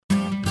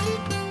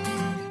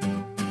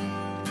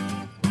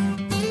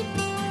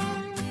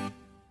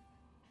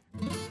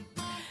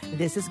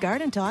This is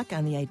Garden Talk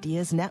on the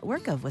Ideas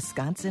Network of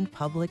Wisconsin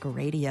Public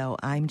Radio.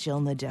 I'm Jill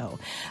Nadeau.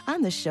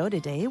 On the show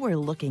today, we're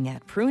looking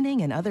at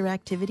pruning and other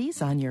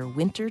activities on your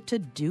winter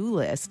to-do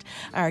list.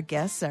 Our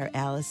guests are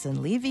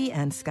Allison Levy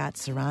and Scott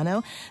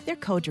Serrano. They're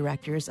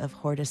co-directors of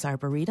Hortus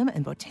Arboretum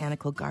and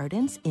Botanical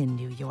Gardens in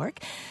New York.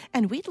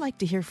 And we'd like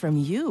to hear from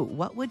you.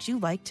 What would you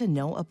like to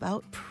know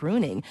about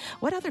pruning?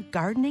 What other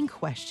gardening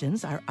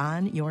questions are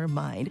on your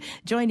mind?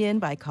 Join in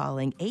by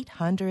calling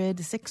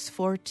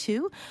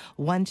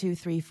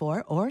 800-642-1234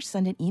 or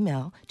send an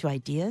email to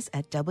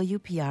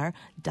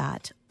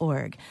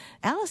ideas@wpr.org.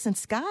 Allison,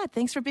 Scott,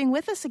 thanks for being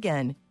with us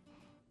again.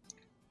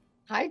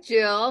 Hi,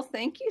 Jill.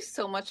 Thank you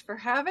so much for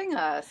having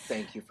us.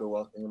 Thank you for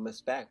welcoming us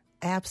back.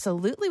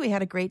 Absolutely. We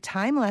had a great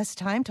time last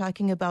time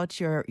talking about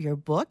your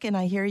book, and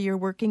I hear you're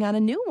working on a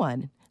new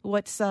one.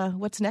 What's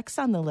next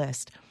on the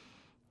list?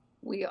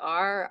 We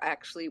are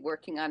actually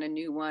working on a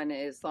new one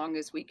as long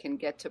as we can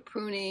get to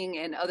pruning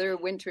and other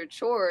winter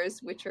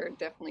chores, which are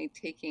definitely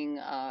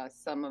taking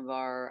some of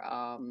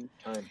our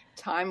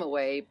time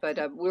away.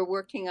 But we're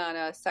working on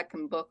a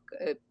second book,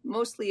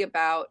 mostly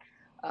about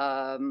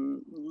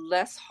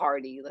less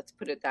hardy, let's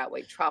put it that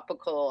way,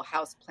 tropical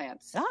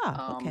houseplants,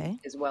 okay.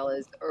 As well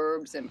as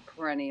herbs and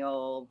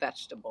perennial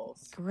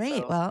vegetables.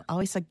 Great. So, well,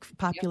 always a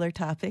popular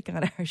topic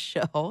on our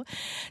show.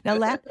 Now,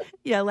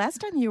 last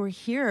time you were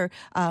here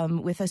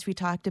with us, we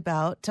talked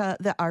about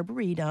the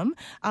Arboretum.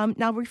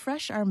 Now,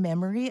 refresh our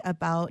memory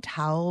about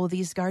how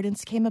these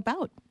gardens came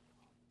about.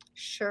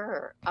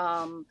 Sure.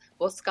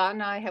 Well, Scott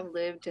and I have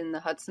lived in the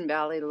Hudson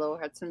Valley, the lower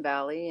Hudson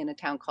Valley, in a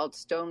town called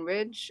Stone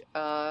Ridge,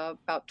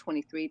 about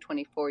 23,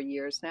 24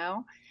 years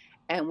now.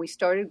 And we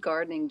started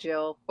gardening,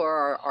 Jill, for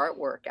our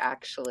artwork,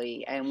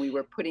 actually. And we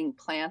were putting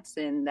plants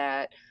in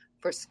that,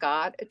 for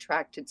Scott,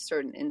 attracted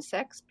certain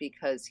insects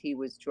because he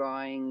was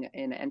drawing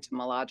in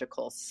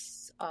entomological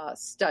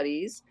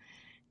studies.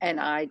 And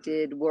I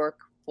did work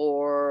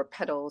for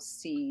petals,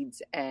 seeds,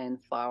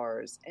 and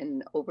flowers.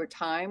 And over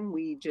time,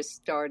 we just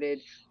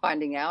started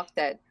finding out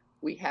that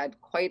we had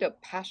quite a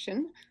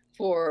passion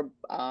for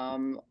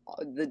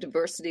the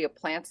diversity of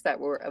plants that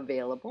were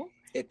available.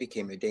 It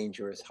became a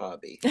dangerous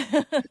hobby.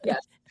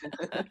 Yes.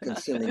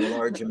 Consuming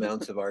large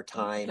amounts of our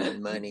time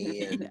and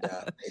money, and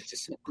it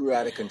just grew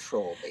out of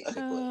control,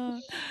 basically.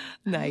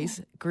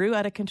 Nice. Grew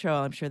out of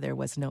control. I'm sure there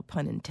was no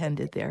pun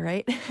intended there,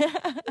 right?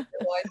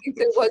 Well, I think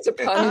there was a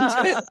pun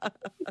intended.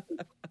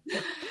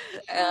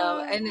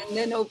 And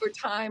then over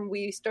time,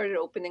 we started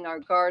opening our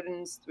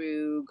gardens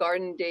through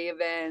Garden Day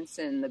events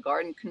and the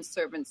Garden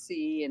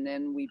Conservancy, and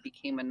then we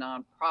became a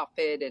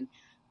nonprofit. And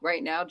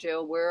right now,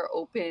 Jill, we're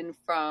open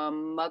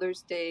from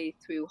Mother's Day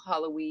through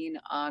Halloween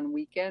on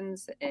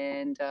weekends,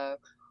 and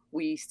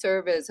we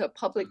serve as a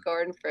public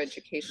garden for as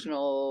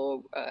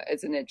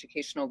an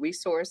educational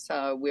resource.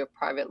 We're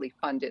privately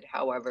funded,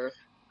 however.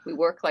 We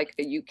work like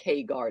a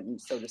UK garden,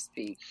 so to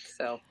speak.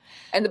 So,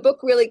 and the book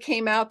really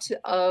came out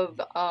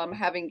of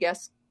having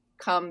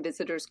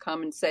visitors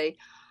come and say,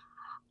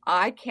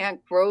 I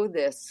can't grow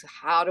this.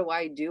 How do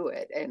I do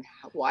it? And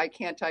why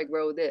can't I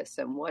grow this?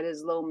 And what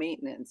is low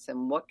maintenance?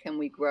 And what can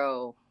we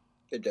grow?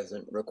 It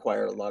doesn't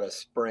require a lot of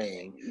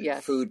spraying.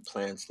 Yes. Food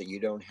plants that you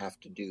don't have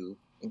to do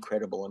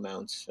incredible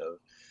amounts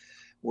of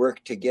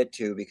work to get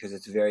to, because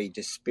it's very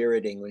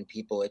dispiriting when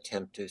people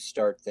attempt to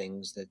start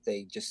things that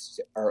they just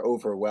are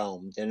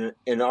overwhelmed. And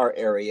in our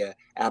area,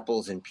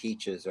 apples and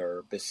peaches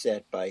are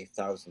beset by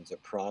thousands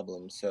of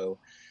problems. So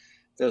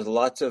there's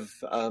lots of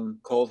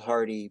cold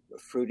hardy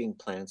fruiting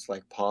plants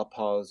like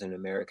pawpaws and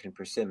American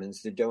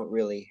persimmons that don't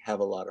really have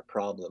a lot of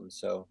problems.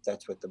 So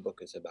that's what the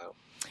book is about.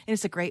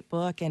 It's a great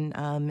book, and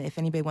if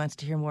anybody wants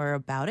to hear more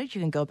about it,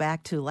 you can go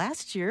back to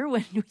last year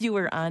when you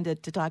were on to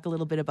talk a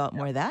little bit about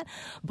more of that.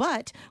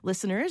 But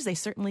listeners, they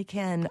certainly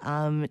can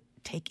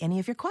take any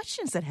of your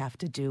questions that have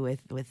to do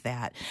with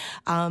that.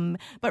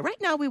 But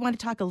right now we want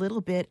to talk a little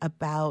bit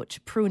about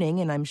pruning,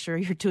 and I'm sure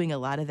you're doing a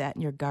lot of that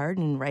in your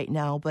garden right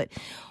now. But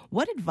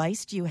what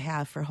advice do you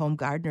have for home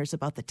gardeners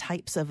about the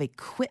types of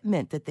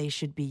equipment that they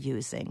should be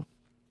using?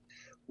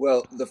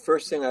 Well, the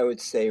first thing I would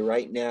say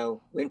right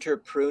now, winter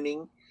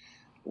pruning,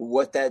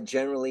 what that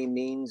generally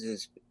means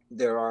is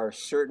there are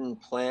certain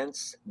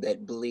plants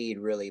that bleed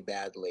really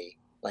badly,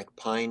 like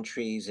pine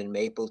trees and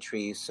maple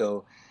trees.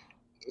 So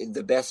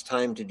the best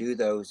time to do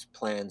those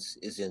plants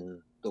is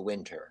in the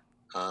winter.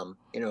 A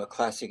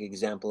classic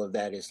example of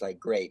that is like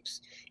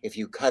grapes. If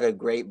you cut a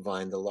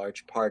grapevine, the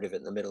large part of it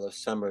in the middle of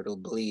summer, it'll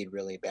bleed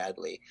really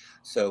badly.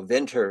 So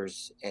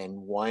vintners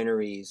and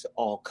wineries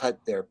all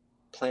cut their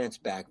plants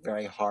back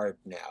very hard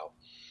now,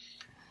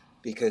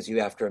 because you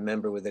have to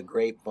remember with a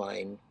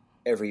grapevine,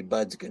 every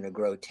bud's going to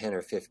grow 10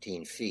 or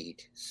 15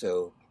 feet.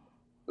 So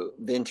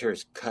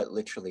vintners cut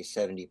literally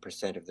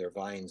 70% of their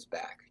vines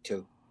back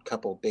to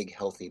couple big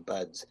healthy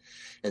buds,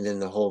 and then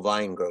the whole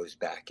vine grows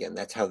back in.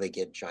 That's how they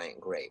get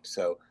giant grapes.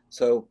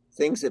 So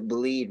things that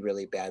bleed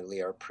really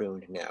badly are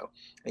pruned now.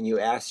 And you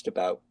asked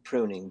about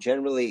pruning.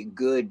 Generally,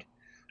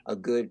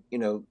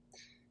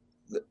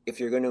 if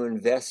you're going to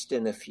invest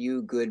in a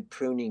few good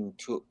pruning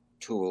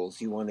tools,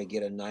 you want to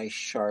get a nice,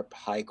 sharp,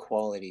 high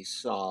quality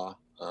saw,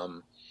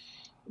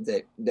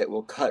 that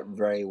will cut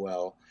very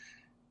well,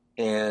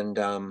 and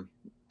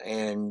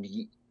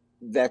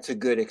that's a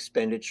good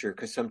expenditure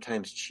because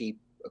sometimes cheap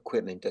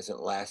equipment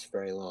doesn't last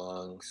very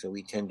long. So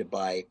we tend to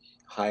buy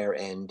higher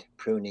end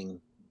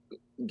pruning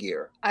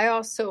gear. I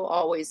also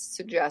always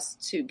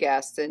suggest to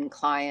guests and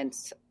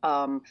clients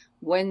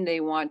when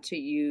they want to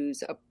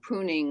use a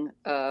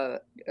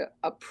pruner,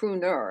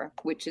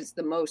 which is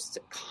the most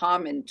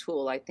common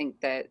tool I think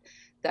that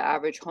the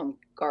average home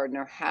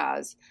gardener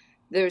has.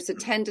 There's a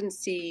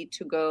tendency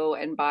to go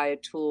and buy a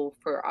tool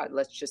for,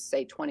 let's just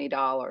say,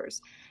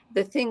 $20.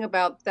 The thing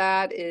about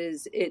that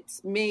is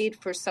it's made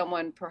for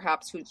someone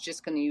perhaps who's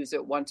just going to use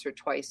it once or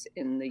twice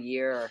in the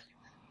year.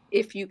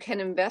 If you can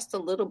invest a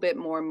little bit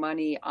more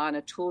money on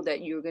a tool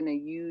that you're going to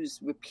use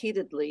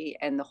repeatedly,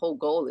 and the whole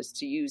goal is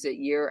to use it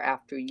year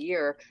after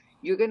year,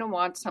 you're going to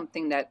want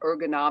something that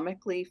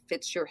ergonomically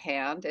fits your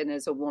hand. And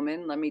as a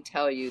woman, let me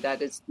tell you,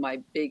 that is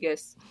my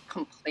biggest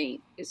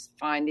complaint, is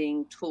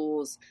finding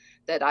tools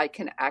that I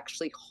can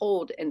actually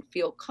hold and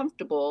feel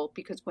comfortable,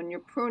 because when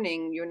you're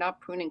pruning, you're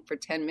not pruning for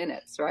 10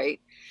 minutes, right?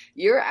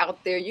 You're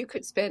out there, you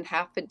could spend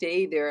half a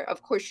day there.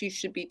 Of course, you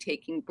should be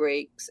taking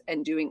breaks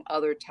and doing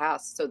other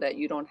tasks so that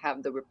you don't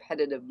have the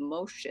repetitive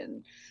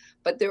motion.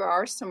 But there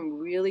are some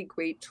really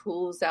great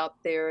tools out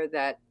there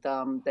that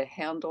the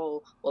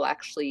handle will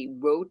actually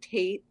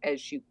rotate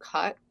as you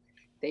cut.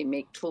 They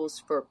make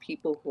tools for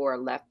people who are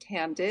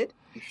left-handed,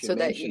 so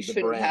that you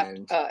shouldn't have.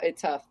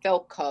 It's a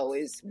Felco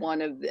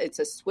it's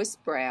a Swiss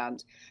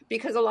brand,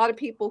 because a lot of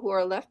people who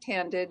are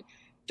left-handed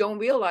don't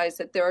realize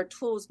that there are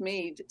tools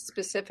made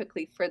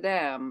specifically for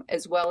them,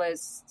 as well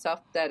as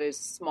stuff that is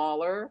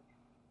smaller.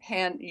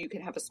 You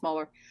can have a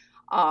smaller.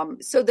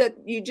 So that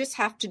you just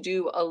have to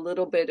do a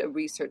little bit of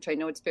research. I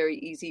know it's very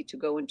easy to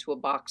go into a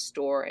box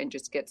store and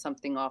just get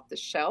something off the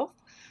shelf,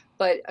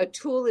 but a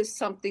tool is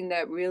something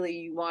that really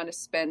you want to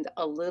spend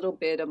a little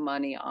bit of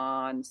money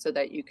on so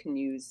that you can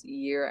use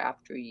year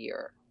after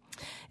year.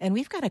 And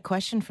we've got a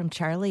question from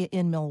Charlie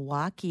in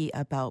Milwaukee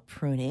about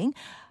pruning.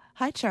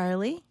 Hi,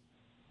 Charlie.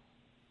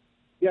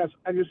 Yes,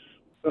 I just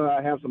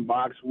have some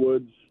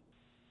boxwoods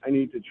I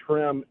need to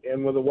trim,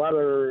 and with the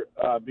weather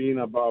being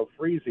above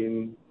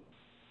freezing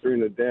during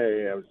the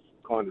day, I was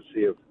calling to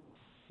see if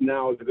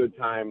now is a good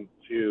time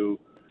to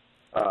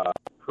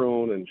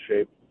prune and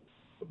shape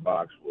the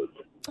boxwoods.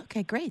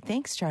 Okay, great.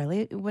 Thanks,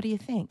 Charlie. What do you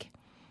think?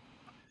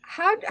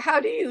 How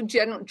do you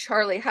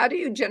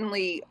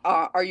generally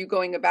are you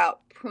going about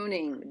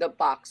pruning the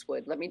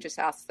boxwood? Let me just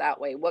ask that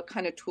way. What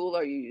kind of tool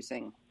are you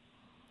using?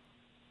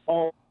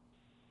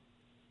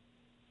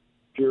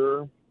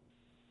 Sure.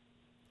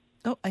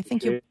 Oh, I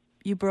think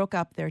you broke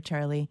up there,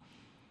 Charlie.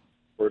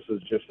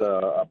 Versus just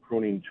a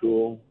pruning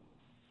tool.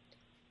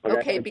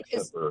 Okay,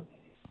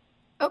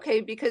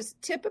 because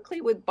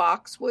typically with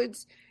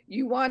boxwoods,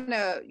 you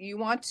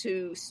want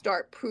to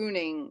start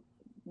pruning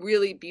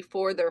really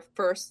before their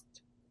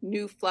first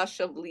new flush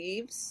of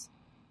leaves.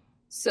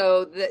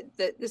 So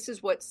that this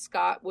is what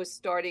Scott was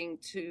starting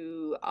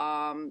to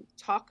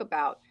talk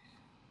about.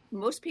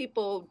 Most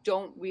people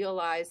don't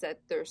realize that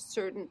there's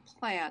certain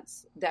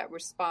plants that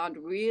respond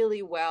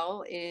really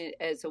well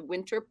as a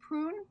winter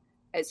prune.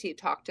 As he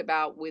talked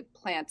about with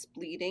plants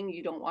bleeding,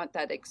 you don't want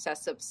that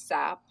excessive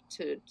sap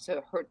to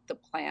hurt the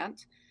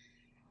plant.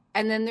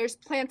 And then there's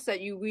plants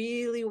that you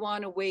really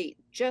want to wait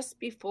just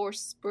before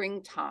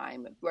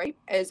springtime, right?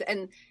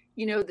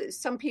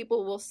 Some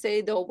people will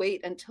say they'll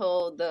wait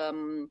until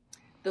the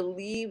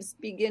leaves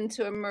begin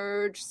to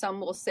emerge. Some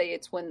will say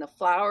it's when the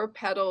flower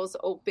petals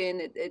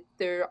open.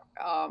 There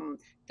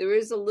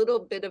is a little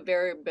bit of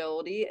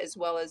variability, as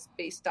well as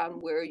based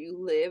on where you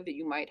live.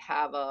 You might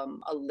have a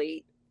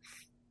late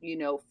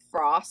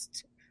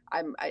frost.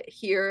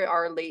 Here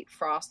our late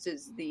frost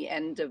is the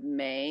end of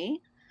May.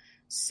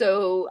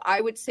 So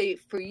I would say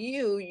for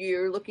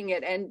you're looking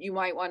at, and you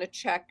might want to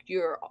check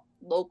your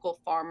local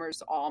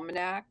farmer's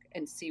almanac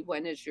and see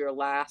when is your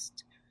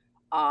last,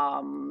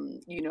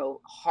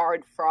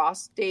 hard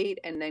frost date,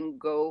 and then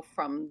go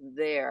from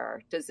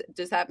there. Does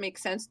that make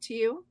sense to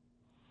you?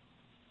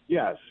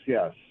 Yes.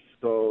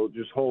 So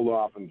just hold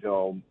off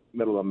until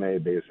middle of May,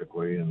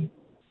 basically, and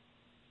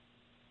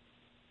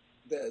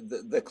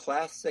The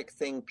classic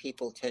thing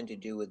people tend to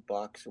do with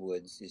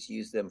boxwoods is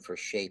use them for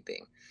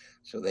shaping.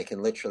 So they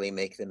can literally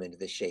make them into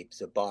the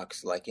shapes of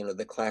box, like,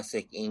 the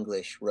classic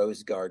English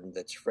rose garden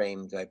that's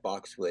framed by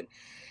boxwood.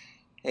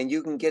 And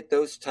you can get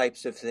those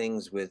types of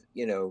things with,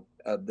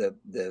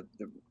 the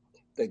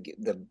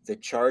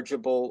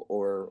chargeable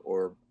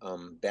or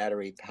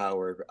battery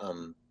powered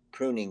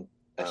pruning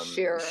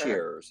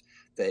shearers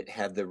that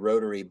have the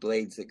rotary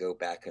blades that go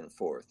back and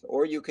forth.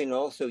 Or you can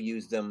also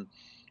use them.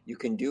 You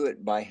can do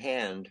it by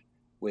hand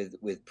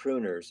with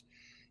pruners.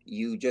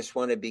 You just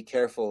want to be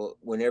careful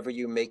whenever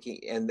you're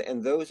making,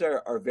 and those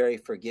are very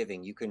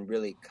forgiving. You can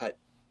really cut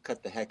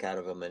the heck out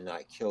of them and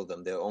not kill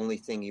them. The only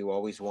thing you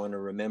always want to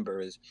remember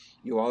is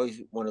you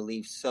always want to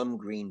leave some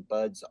green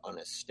buds on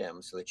a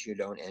stem so that you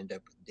don't end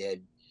up with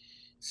dead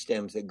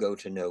stems that go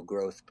to no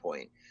growth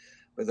point.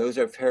 but those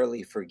are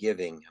fairly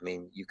forgiving. I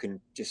mean, you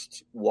can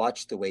just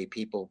watch the way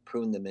people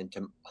prune them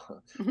into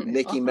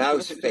Mickey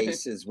Mouse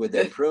faces with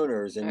their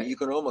pruners, and you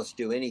can almost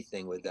do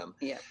anything with them.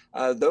 Yeah.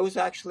 Those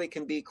actually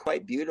can be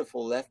quite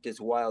beautiful left as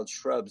wild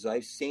shrubs.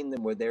 I've seen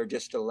them where they're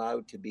just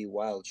allowed to be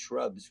wild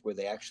shrubs where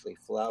they actually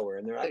flower,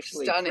 and they're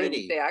actually stunning.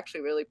 pretty. They're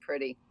actually really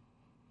pretty.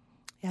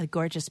 Yeah,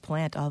 gorgeous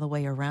plant all the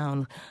way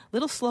around.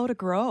 Little slow to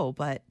grow,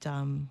 but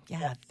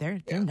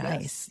they're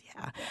nice.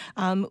 Yeah.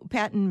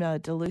 Pat in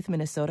Duluth,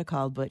 Minnesota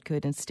called but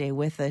couldn't stay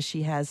with us.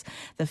 She has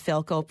the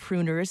Felco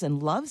pruners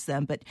and loves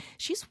them, but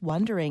she's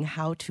wondering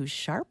how to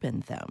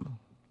sharpen them.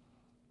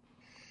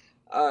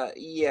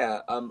 I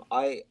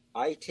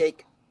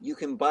take. You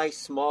can buy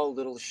small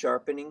little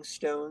sharpening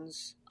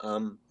stones.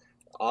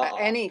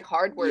 Any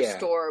hardware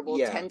store will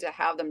tend to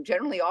have them.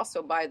 Generally,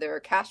 also by their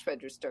cash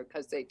register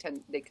because they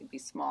could be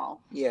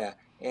small. Yeah,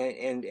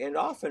 and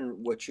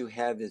often what you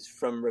have is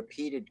from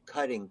repeated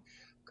cutting,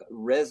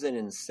 resin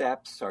and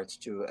sap starts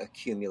to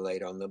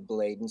accumulate on the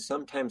blade. And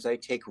sometimes I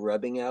take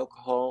rubbing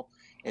alcohol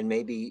and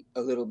maybe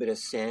a little bit of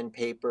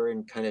sandpaper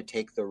and kind of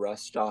take the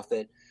rust off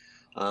it.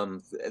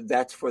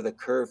 That's for the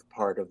curved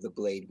part of the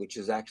blade, which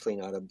is actually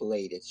not a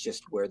blade. It's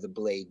just where the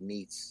blade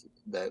meets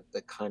the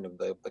kind of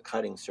the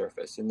cutting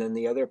surface. And then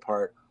the other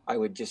part, I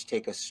would just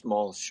take a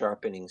small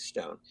sharpening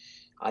stone.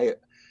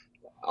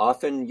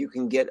 Often you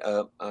can get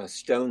a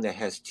stone that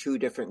has two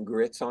different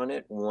grits on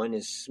it. One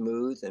is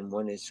smooth and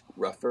one is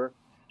rougher.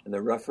 And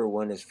the rougher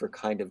one is for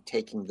kind of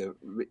taking the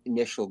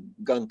initial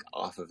gunk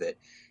off of it.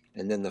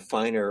 And then the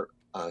finer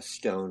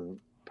stone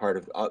part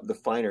of the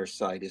finer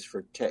side is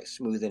for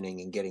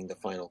smoothing and getting the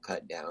final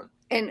cut down.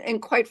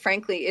 And quite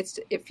frankly, it's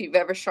if you've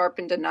ever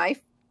sharpened a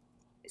knife,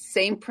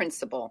 same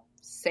principle,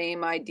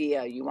 same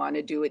idea. You want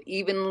to do it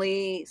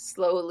evenly,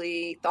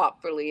 slowly,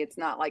 thoughtfully. It's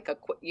not like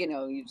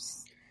you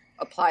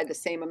apply the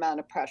same amount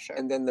of pressure.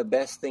 And then the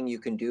best thing you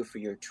can do for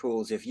your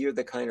tools, if you're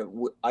the kind of,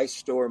 I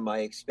store my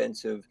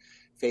expensive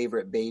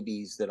favorite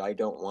babies that I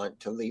don't want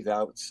to leave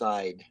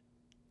outside.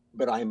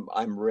 But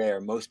I'm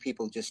rare. Most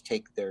people just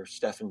take their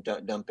stuff and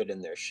dump it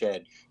in their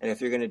shed. And if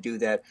you're going to do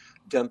that,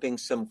 dumping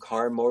some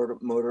car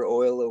motor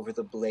oil over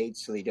the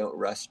blades so they don't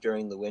rust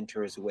during the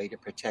winter is a way to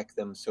protect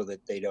them so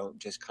that they don't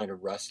just kind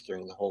of rust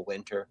during the whole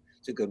winter.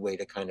 It's a good way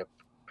to kind of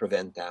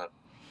prevent that.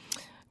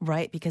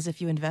 Right, because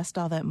if you invest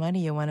all that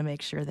money, you want to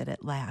make sure that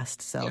it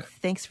lasts. So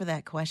Thanks for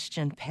that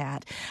question,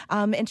 Pat.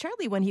 And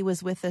Charlie, when he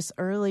was with us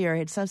earlier,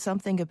 had said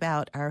something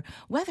about our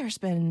weather's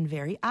been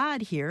very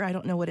odd here. I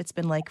don't know what it's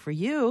been like for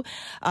you,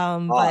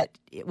 but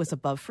it was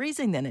above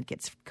freezing, then it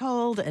gets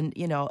cold. And,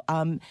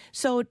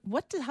 so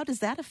how does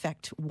that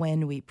affect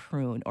when we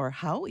prune or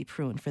how we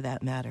prune for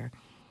that matter?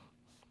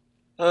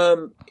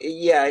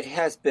 It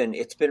has been.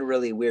 It's been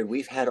really weird.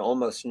 We've had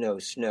almost no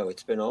snow.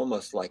 It's been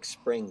almost like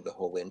spring the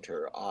whole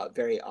winter.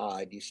 Very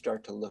odd. You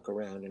start to look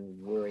around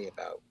and worry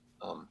about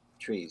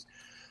trees.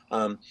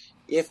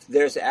 If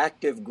there's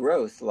active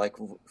growth, like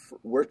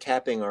we're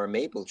tapping our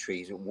maple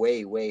trees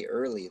way, way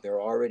early. They're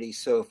already,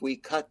 so if we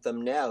cut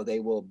them now, they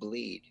will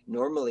bleed.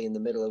 Normally in the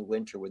middle of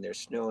winter when there's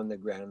snow on the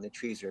ground and the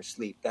trees are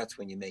asleep, that's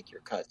when you make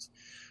your cuts.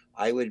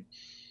 I would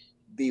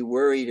be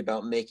worried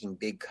about making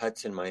big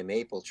cuts in my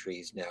maple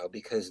trees now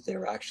because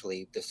they're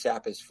actually, the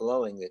sap is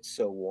flowing. It's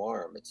so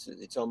warm.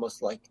 It's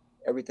almost like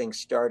everything's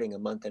starting a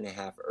month and a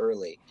half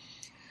early.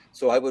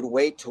 So I would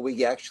wait till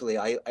we actually,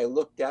 I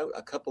looked out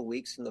a couple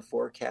weeks in the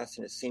forecast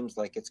and it seems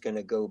like it's going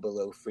to go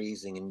below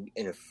freezing and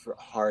in a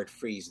hard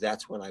freeze.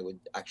 That's when I would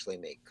actually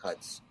make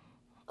cuts.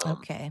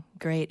 Okay,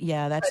 great.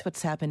 Yeah, that's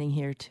what's happening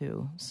here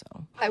too. So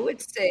I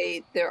would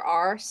say there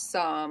are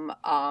some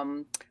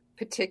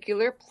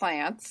particular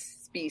plants,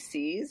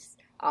 species,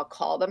 I'll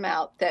call them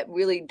out, that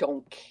really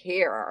don't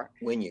care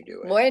when you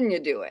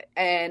do it.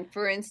 And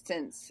for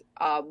instance,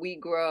 we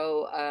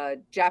grow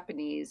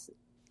Japanese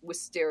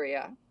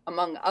wisteria,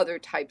 among other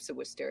types of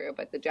wisteria,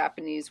 but the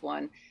Japanese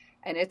one,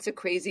 and it's a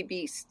crazy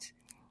beast.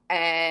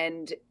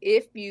 And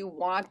if you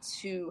want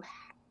to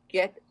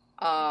get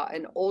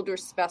an older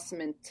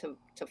specimen to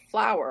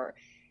flower,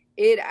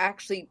 it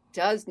actually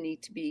does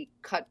need to be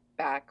cut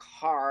back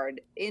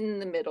hard in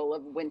the middle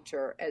of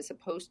winter, as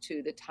opposed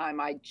to the time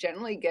I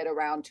generally get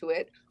around to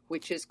it,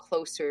 which is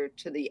closer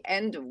to the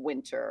end of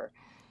winter,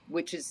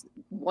 which is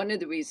one of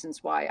the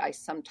reasons why I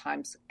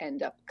sometimes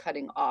end up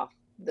cutting off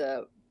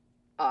the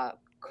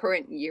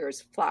current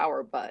year's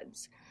flower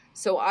buds.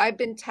 So I've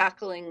been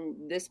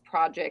tackling this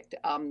project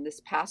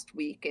this past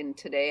week, and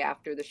today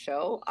after the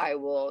show, I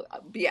will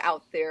be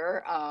out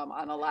there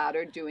on a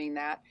ladder doing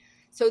that.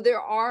 So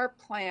there are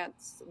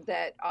plants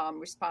that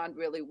respond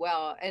really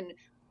well. And,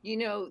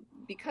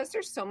 because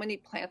there's so many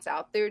plants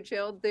out there,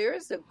 Jill,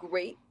 there's a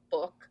great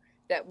book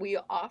that we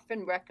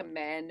often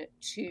recommend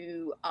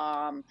to,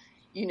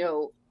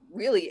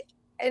 really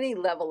any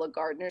level of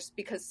gardeners,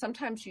 because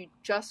sometimes you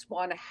just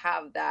want to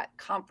have that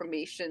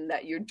confirmation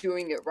that you're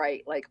doing it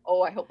right. Like,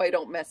 oh, I hope I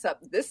don't mess up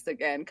this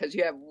again, because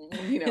you have,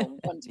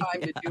 one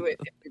time to do it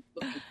if you're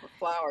looking for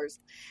flowers.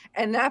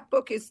 And that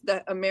book is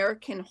the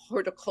American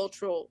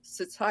Horticultural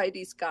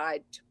Society's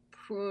Guide to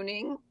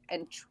Pruning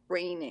and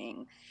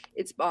Training.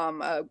 It's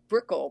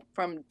Brickle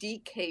from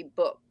DK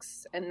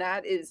Books, and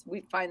that is,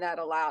 we find that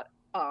a lot.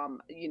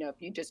 If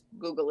you just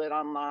Google it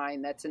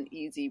online, that's an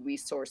easy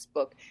resource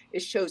book.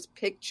 It shows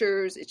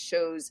pictures, it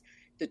shows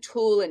the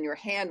tool in your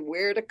hand,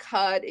 where to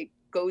cut, it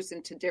goes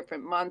into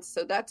different months.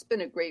 So that's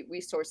been a great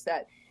resource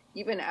that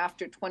even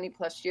after 20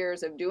 plus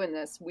years of doing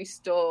this, we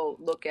still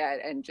look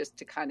at and just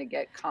to kind of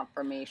get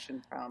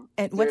confirmation from.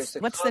 And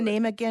what's the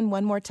name again,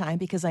 one more time,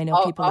 because I know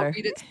I'll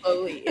read it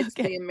slowly. It's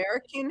the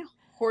American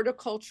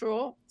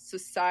Horticultural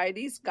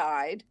Society's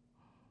Guide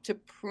to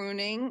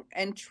Pruning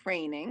and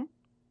Training.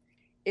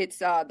 It's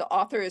the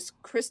author is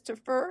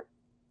Christopher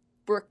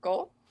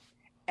Brickle,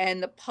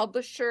 and the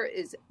publisher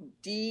is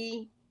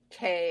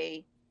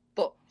DK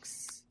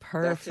Books.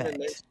 Perfect. That's an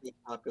immensely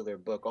popular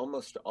book.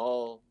 Almost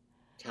all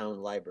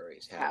town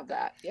libraries have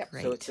that. Yep.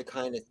 So it's the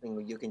kind of thing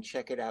where you can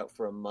check it out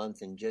for a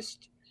month and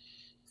just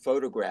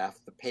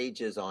photograph the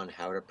pages on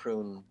how to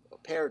prune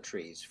pear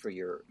trees for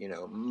your,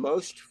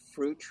 most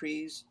fruit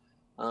trees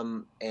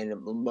and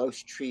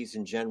most trees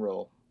in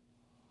general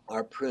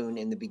are pruned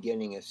in the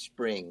beginning of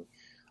spring.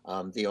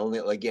 The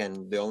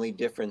only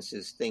difference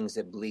is things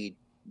that bleed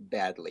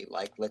badly.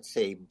 Like, let's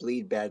say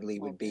bleed badly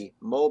would be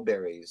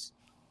mulberries,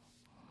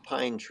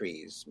 pine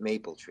trees,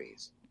 maple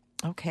trees.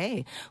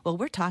 Okay. Well,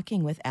 we're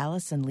talking with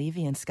Allison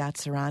Levy and Scott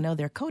Serrano.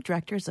 They're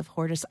co-directors of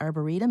Hortus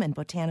Arboretum and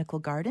Botanical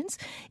Gardens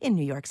in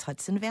New York's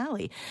Hudson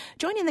Valley.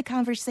 Joining the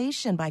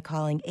conversation by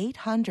calling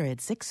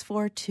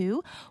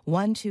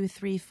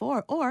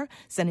 800-642-1234 or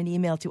send an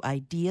email to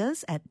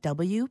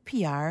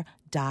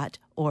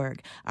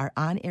ideas@wpr.org. Our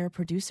on-air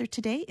producer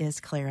today is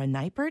Clara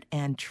Neipert,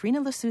 and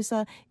Trina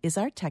Lasusa is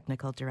our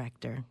technical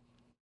director.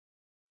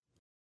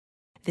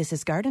 This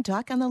is Garden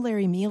Talk on the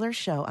Larry Mueller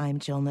Show. I'm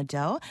Jill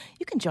Nadeau.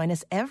 You can join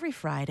us every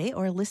Friday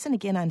or listen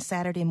again on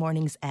Saturday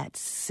mornings at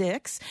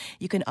 6.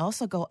 You can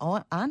also go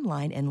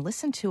online and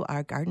listen to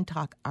our Garden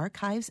Talk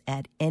archives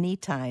at any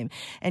time.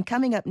 And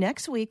coming up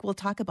next week, we'll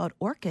talk about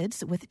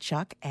orchids with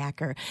Chuck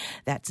Acker.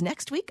 That's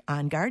next week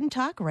on Garden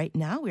Talk. Right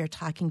now, we are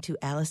talking to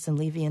Allison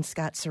Levy and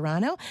Scott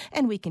Serrano,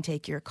 and we can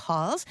take your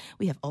calls.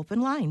 We have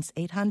open lines,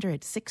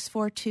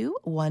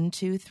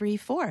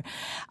 800-642-1234.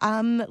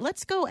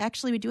 Let's go.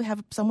 Actually, we do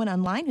have someone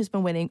online who's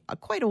been waiting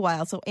quite a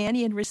while. So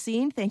Annie and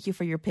Racine, thank you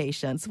for your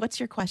patience. What's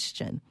your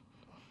question?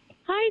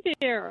 Hi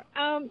there.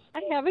 I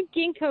have a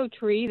ginkgo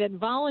tree that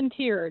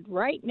volunteered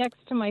right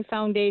next to my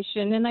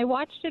foundation, and I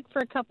watched it for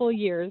a couple of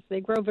years. They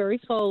grow very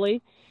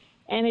slowly,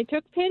 and I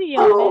took pity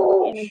on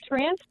it, and I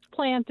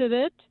transplanted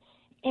it,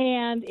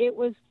 and it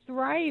was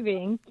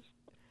thriving,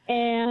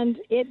 and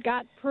it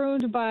got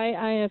pruned by,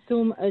 I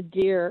assume, a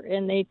deer,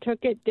 and they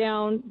took it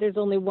down. There's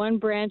only one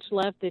branch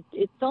left. It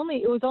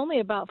was only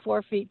about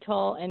 4 feet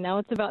tall, and now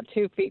it's about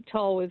 2 feet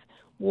tall with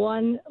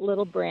one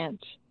little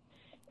branch.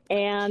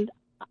 And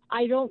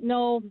I don't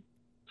know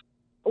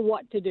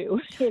what to do,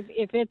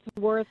 if it's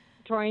worth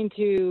trying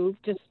to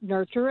just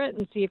nurture it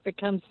and see if it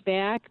comes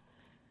back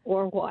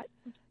or what.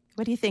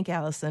 What do you think,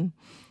 Allison?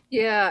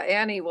 Yeah,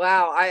 Annie,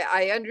 wow.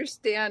 I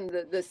understand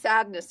the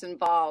sadness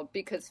involved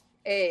because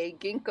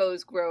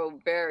ginkgos grow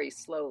very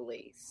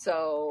slowly.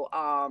 So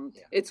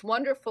it's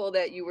wonderful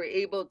that you were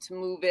able to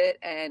move it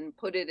and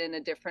put it in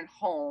a different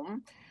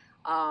home.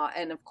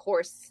 And of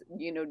course,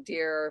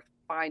 deer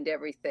find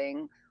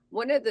everything.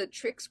 One of the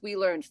tricks we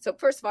learned, so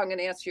first of all, I'm going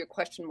to answer your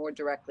question more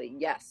directly.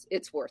 Yes,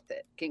 it's worth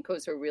it.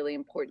 Ginkgos are really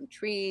important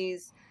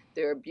trees.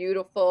 They're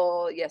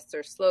beautiful. Yes,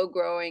 they're slow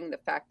growing. The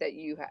fact that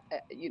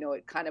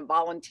it kind of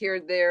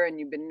volunteered there and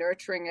you've been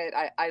nurturing it.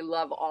 I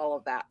love all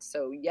of that.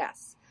 So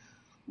yes.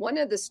 One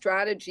of the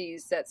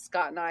strategies that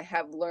Scott and I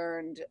have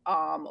learned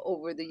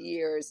over the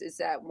years is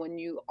that when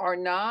you're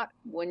not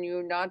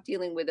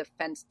dealing with a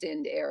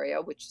fenced-in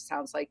area, which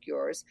sounds like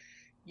yours,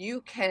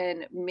 you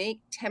can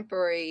make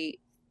temporary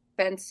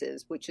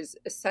fences, which is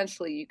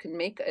essentially you can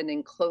make an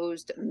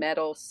enclosed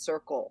metal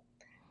circle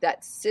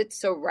that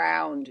sits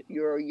around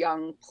your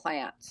young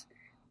plant.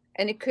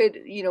 And it could,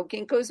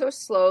 ginkgos are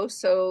slow,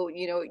 so,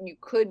 you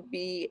could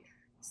be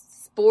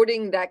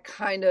sporting that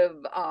kind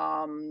of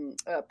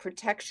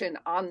protection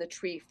on the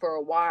tree for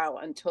a while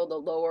until the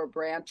lower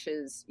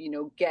branches,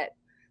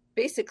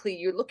 basically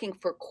you're looking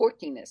for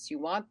corkiness. You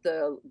want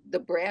the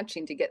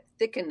branching to get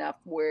thick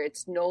enough where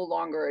it's no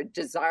longer a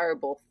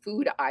desirable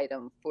food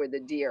item for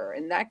the deer.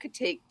 And that could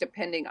take,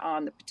 depending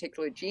on the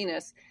particular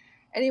genus,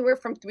 anywhere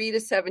from 3 to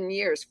 7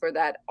 years for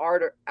that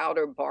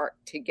outer bark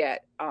to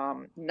get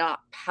not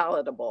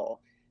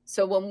palatable.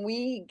 So when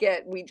we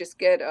just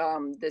get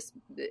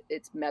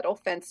it's metal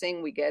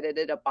fencing. We get it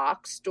at a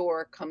box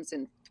store. It comes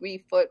in 3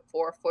 foot,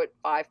 4 foot,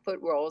 5 foot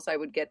rolls. I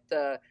would get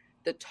the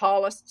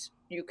tallest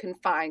you can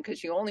find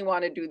because you only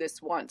want to do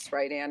this once,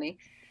 right, Annie?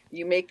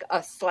 You make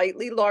a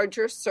slightly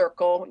larger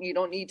circle. You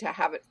don't need to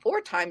have it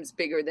 4 times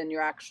bigger than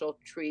your actual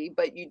tree,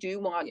 but you do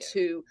want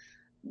to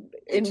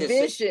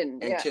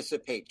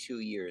anticipate 2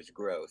 years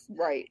growth,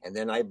 right? And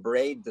then I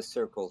braid the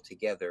circle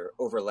together,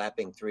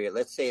 overlapping 3.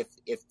 Let's say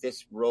if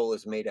this roll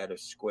is made out of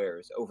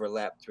squares,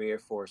 overlap 3 or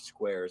 4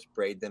 squares,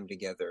 braid them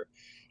together,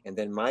 and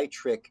then my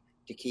trick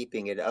to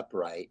keeping it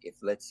upright, if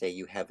let's say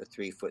you have a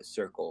 3-foot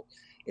circle,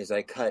 is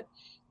I cut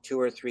 2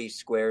 or 3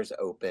 squares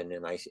open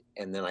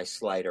and then I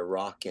slide a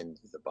rock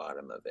into the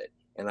bottom of it.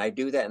 And I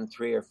do that in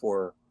 3 or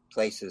 4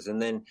 places,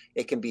 and then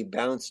it can be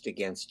bounced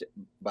against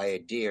by a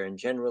deer and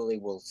generally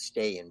will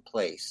stay in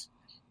place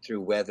through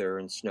weather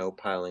and snow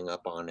piling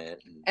up on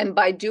it. And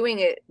by doing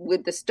it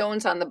with the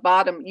stones on the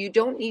bottom, you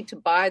don't need to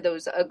buy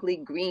those ugly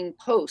green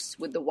posts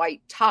with the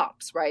white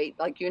tops, right?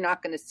 Like, you're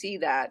not going to see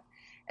that.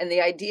 And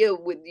the idea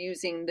with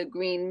using the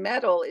green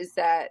metal is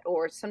that,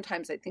 or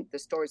sometimes I think the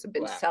stores have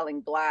been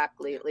selling black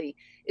lately,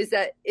 is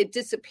that it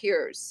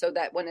disappears, so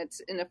that when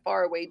it's in a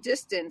faraway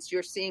distance,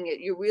 you're seeing it.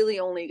 You're really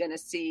only going to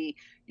see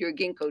your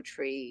ginkgo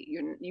tree.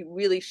 You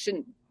really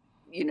shouldn't,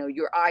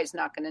 your eye's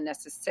not going to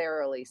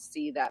necessarily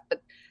see that.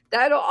 But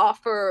that'll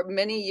offer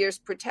many years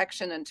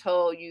protection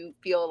until you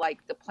feel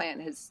like the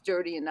plant is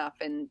sturdy enough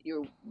and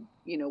you're,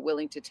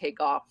 willing to take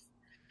off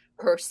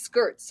her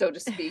skirt, so to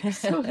speak. Or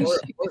so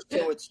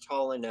it's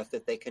tall enough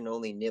that they can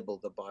only nibble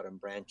the bottom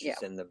branches,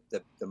 and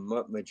the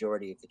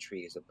majority of the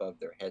tree is above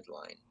their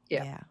headline.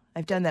 Yeah.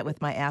 I've done that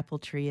with my apple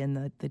tree,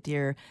 and the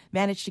deer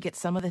managed to get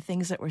some of the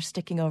things that were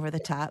sticking over the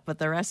top, but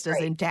the rest is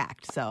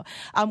intact. So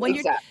when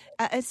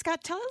you're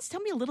Scott, tell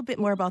me a little bit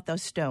more about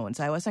those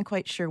stones. I wasn't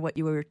quite sure what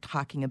you were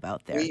talking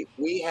about there.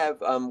 We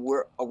have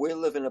we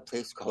live in a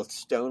place called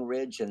Stone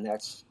Ridge, and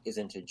that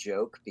isn't a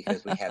joke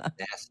because we have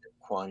massive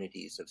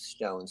quantities of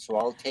stone. So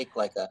I'll take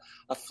like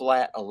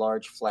a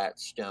large flat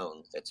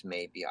stone that's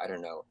maybe, I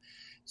don't know,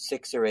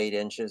 6 or 8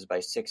 inches by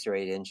 6 or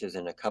 8 inches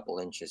and a couple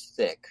inches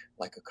thick,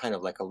 like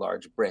a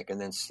large brick, and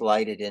then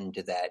slide it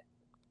into that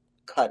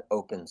cut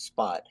open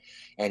spot,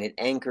 and it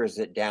anchors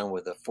it down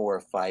with a 4 or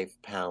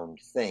 5 pound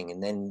thing,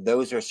 and then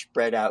those are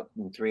spread out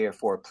in 3 or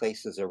 4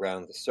 places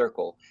around the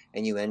circle,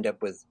 and you end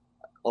up with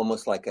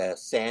almost like a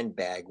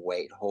sandbag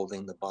weight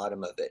holding the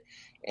bottom of it,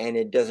 and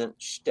it doesn't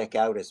stick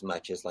out as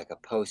much as like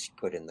a post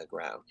put in the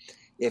ground.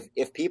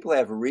 If people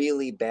have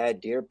really bad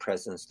deer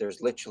presence,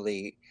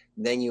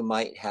 then you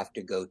might have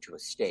to go to a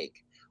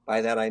stake.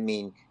 By that I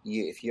mean,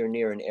 if you're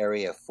near an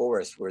area of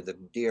forest where the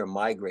deer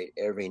migrate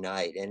every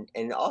night,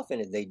 and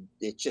often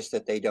it's just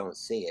that they don't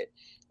see it.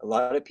 A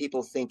lot of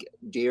people think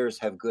deers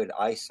have good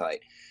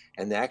eyesight,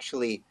 and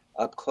actually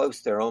up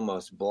close they're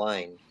almost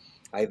blind.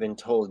 I've been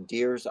told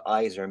deer's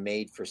eyes are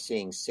made for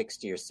seeing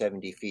 60 or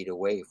 70 feet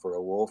away for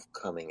a wolf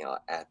coming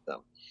out at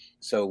them.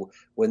 So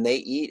when they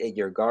eat at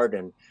your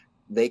garden,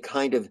 they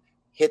kind of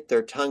hit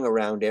their tongue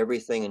around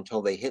everything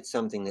until they hit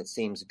something that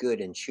seems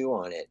good and chew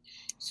on it.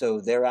 So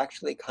they're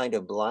actually kind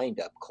of blind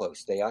up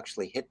close. They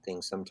actually hit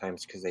things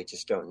sometimes because they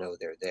just don't know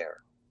they're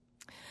there.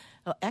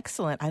 Oh,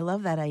 excellent. I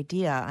love that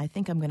idea. I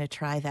think I'm going to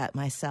try that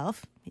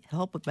myself.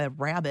 Help with my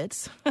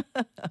rabbits.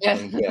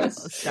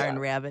 Yes. Darn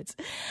rabbits.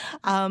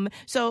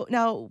 So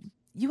now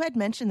you had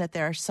mentioned that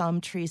there are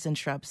some trees and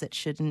shrubs that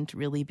shouldn't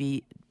really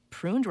be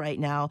pruned right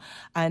now.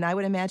 And I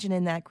would imagine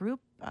in that group,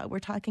 we're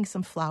talking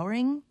some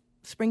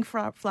spring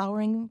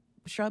flowering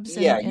shrubs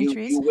and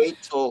trees.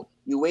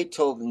 You wait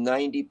till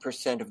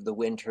 90% of the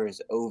winter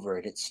is over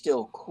and it's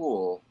still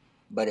cool,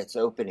 but it's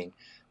opening.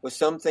 With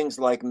some things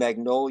like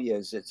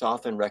magnolias, it's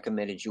often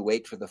recommended you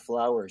wait for the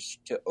flowers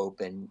to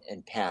open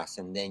and pass,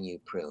 and then you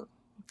prune.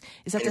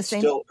 Is that the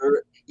same?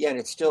 And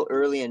it's still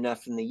early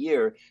enough in the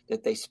year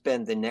that they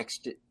spend the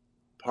next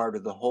part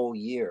of the whole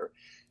year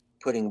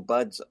putting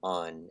buds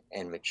on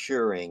and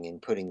maturing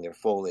and putting their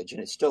foliage, and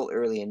it's still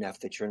early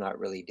enough that you're not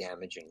really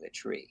damaging the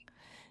tree.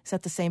 Is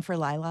that the same for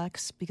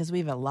lilacs? Because we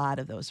have a lot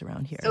of those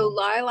around here. So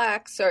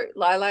lilacs are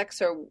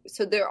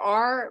so there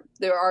are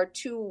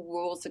 2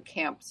 rules of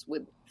camps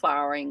with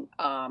flowering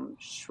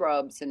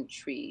shrubs and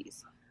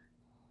trees.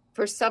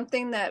 For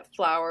something that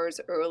flowers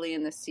early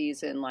in the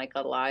season, like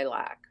a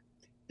lilac,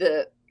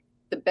 the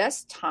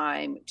best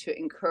time to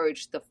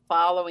encourage the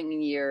following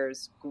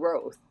year's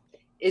growth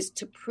is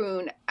to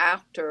prune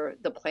after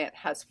the plant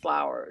has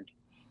flowered.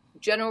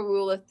 General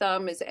rule of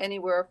thumb is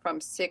anywhere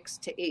from 6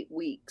 to 8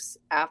 weeks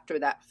after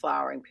that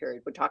flowering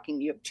period. We're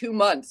talking, you have 2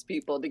 months,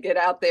 people, to get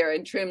out there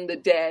and trim the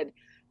dead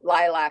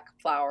lilac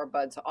flower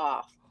buds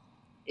off.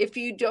 If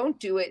you don't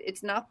do it,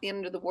 it's not the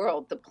end of the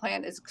world. The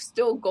plant is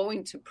still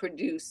going to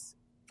produce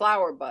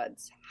flower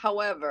buds.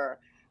 However,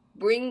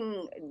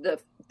 bringing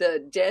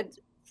the dead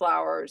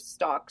flower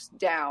stalks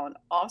down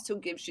also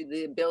gives you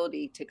the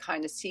ability to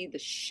kind of see the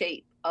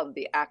shape of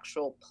the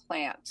actual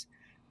plant.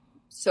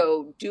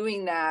 So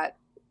doing that,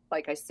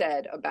 like I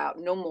said, about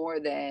no more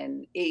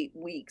than 8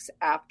 weeks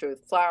after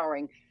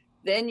flowering,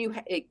 then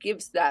it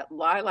gives that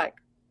lilac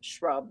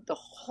shrub the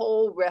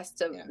whole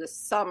rest of the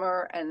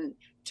summer and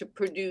to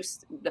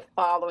produce the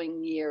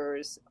following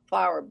year's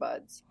flower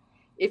buds.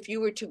 If you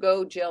were to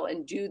go, Jill,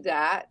 and do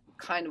that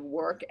kind of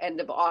work end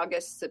of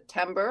August,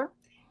 September,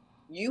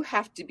 you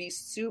have to be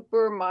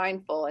super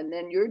mindful, and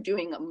then you're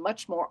doing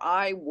much more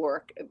eye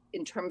work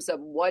in terms of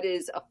what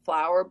is a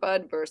flower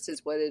bud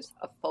versus what is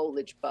a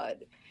foliage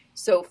bud.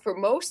 So for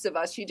most of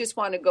us, you just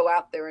want to go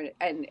out there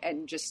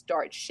and just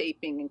start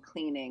shaping and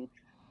cleaning.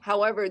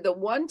 However, the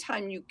one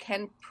time you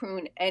can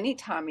prune any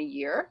time of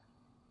year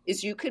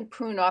is you can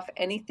prune off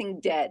anything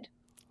dead.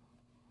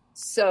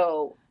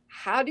 So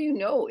how do you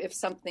know if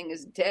something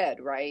is dead,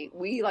 right?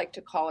 We like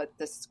to call it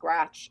the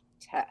scratch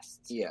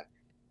test. Yeah.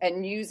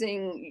 And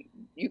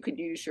you could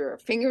use your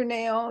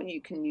fingernail,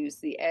 you can use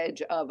the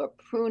edge of a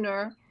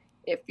pruner.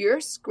 If you're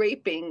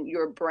scraping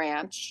your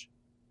branch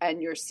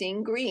and you're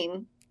seeing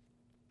green,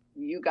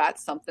 you got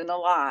something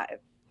alive.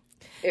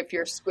 If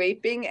you're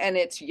scraping and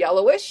it's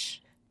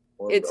yellowish,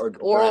 well,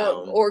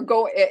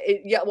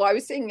 I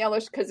was saying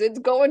yellowish because it's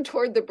going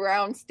toward the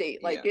brown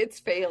state, like it's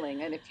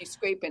failing. And if you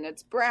scrape and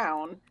it's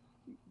brown,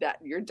 that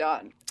you're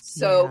done.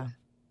 So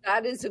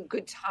that is a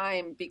good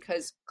time,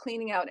 because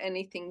cleaning out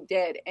anything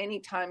dead any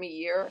time of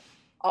year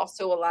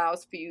also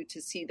allows for you to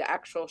see the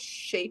actual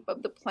shape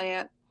of the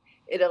plant.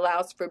 It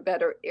allows for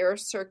better air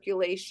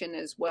circulation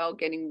as well,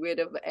 getting rid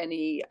of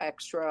any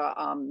extra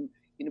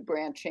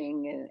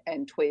branching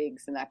and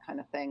twigs and that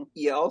kind of thing.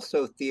 Yeah,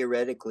 also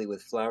theoretically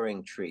with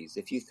flowering trees,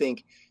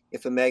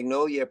 if a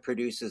magnolia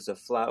produces a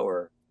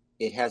flower,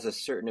 it has a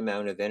certain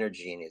amount of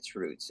energy in its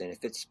roots. And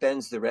if it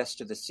spends the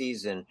rest of the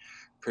season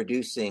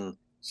producing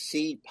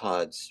seed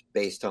pods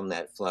based on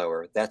that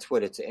flower, that's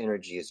what its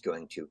energy is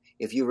going to.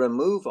 If you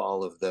remove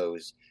all of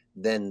those,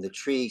 then the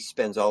tree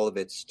spends all of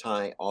its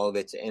time, all of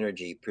its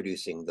energy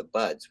producing the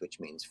buds, which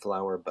means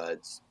flower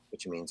buds,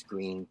 which means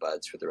green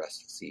buds for the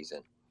rest of the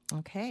season.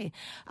 Okay.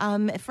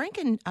 Frank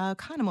in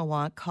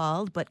Conemaugh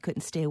called but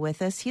couldn't stay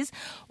with us. He's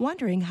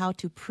wondering how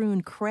to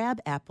prune crab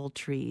apple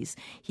trees.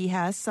 He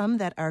has some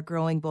that are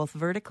growing both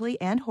vertically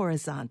and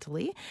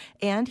horizontally,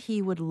 and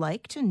he would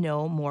like to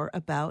know more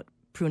about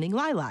pruning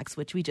lilacs,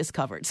 which we just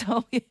covered.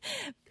 So,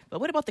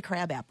 but what about the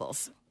crab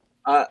apples?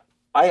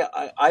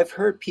 I've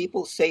heard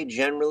people say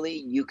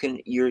generally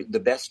the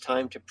best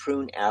time to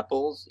prune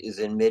apples is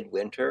in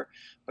midwinter,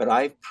 but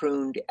I've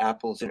pruned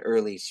apples in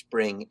early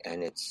spring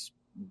and it's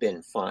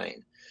been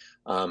fine.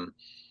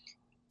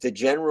 The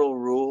general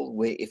rule,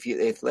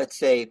 if let's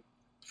say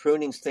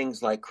pruning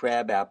things like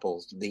crab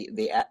apples,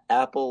 the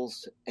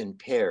apples and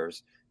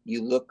pears,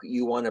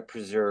 you want to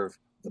preserve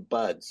the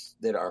buds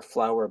that are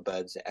flower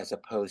buds as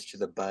opposed to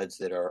the buds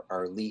that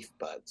are leaf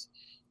buds.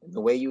 And the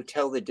way you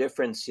tell the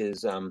difference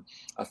is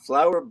a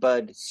flower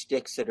bud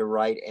sticks at a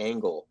right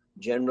angle.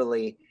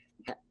 Generally,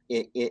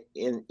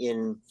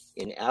 in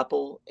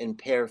apple and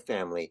pear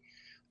family,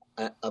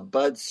 a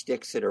bud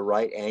sticks at a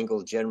right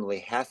angle, generally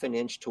half an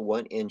inch to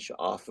 1 inch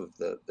off of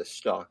the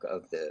stalk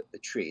of the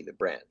tree, the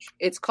branch.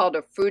 It's called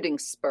a fruiting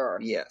spur.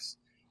 Yes.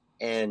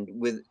 And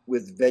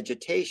with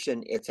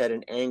vegetation, it's at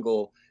an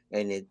angle,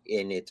 and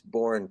it's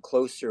borne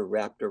closer,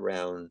 wrapped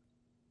around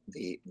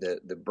the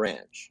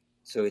branch.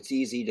 So it's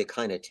easy to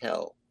kind of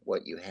tell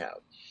what you have.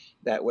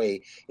 That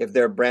way, if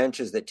there are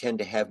branches that tend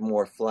to have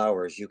more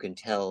flowers, you can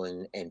tell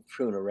and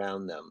prune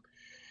around them.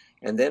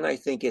 And then I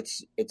think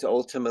it's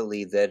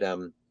ultimately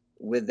that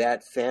with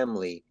that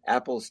family,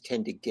 apples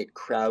tend to get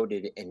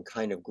crowded and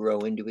kind of grow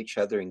into each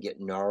other and get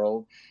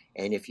gnarled.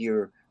 And if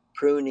you're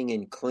pruning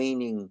and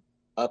cleaning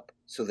up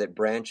so that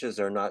branches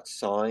are not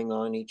sawing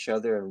on each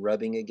other and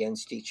rubbing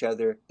against each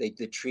other,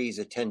 the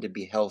trees tend to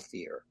be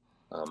healthier.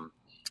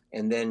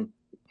 And then,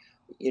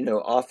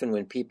 often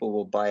when people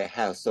will buy a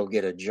house, they'll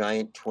get a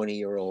giant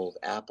 20-year-old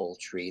apple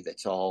tree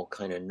that's all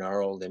kind of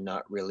gnarled and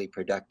not really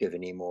productive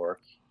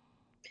anymore.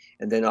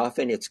 And then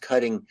often it's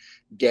cutting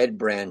dead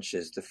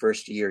branches. The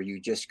first year,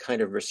 you just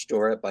kind of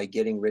restore it by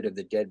getting rid of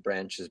the dead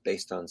branches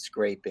based on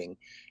scraping.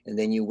 And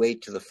then you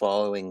wait to the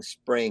following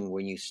spring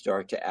when you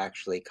start to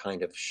actually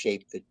kind of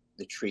shape the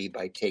tree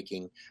by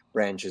taking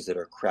branches that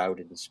are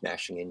crowded and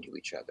smashing into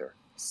each other.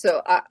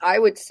 So I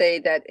would say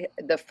that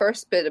the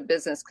first bit of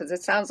business, because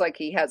it sounds like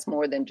he has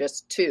more than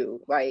just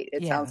two, right?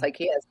 It sounds like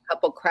he has a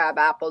couple crab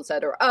apples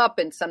that are up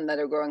and some that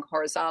are growing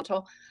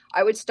horizontal.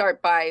 I would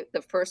start by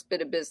the first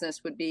bit of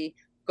business would be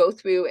go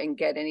through and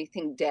get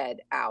anything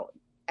dead out.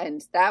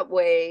 And that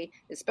way,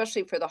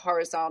 especially for the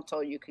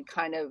horizontal, you could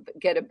kind of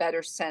get a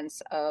better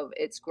sense of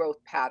its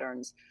growth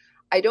patterns.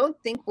 I don't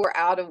think we're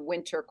out of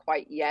winter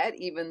quite yet,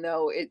 even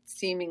though it's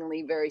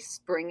seemingly very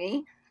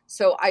springy.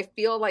 So I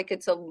feel like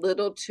it's a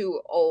little too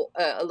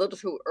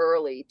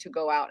early to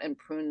go out and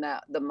prune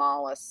the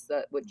mollusks,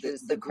 which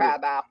is the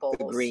crab apples.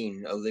 The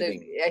green,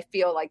 living. I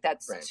feel like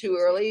that's branches. Too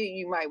early.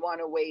 You might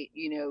want to wait.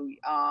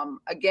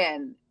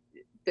 Again,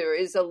 there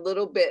is a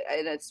little bit,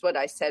 and it's what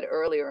I said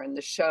earlier in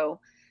the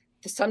show.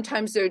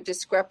 Sometimes there are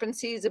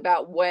discrepancies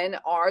about when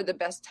are the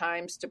best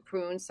times to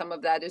prune. Some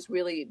of that is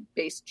really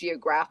based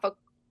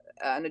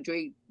on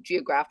a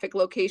geographic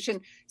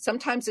location.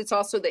 Sometimes it's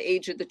also the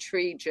age of the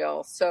tree,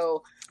 Jill.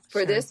 So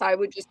for this, I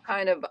would just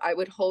I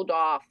would hold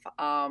off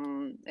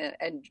and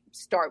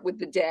start with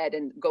the dead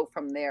and go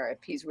from there.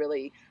 If he's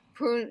really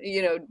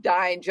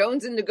dying,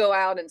 jonesing to go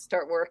out and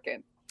start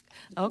working.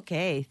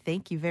 Okay.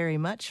 Thank you very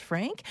much,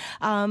 Frank.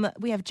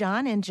 We have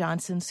John in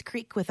Johnson's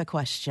Creek with a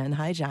question.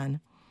 Hi,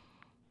 John.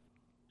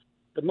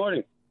 Good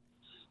morning.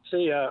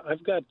 See,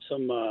 I've got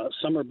some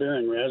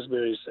summer-bearing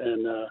raspberries,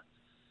 and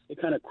they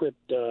kind of quit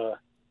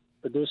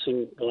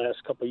producing the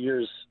last couple of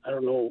years. I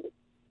don't know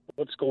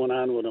what's going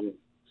on with them.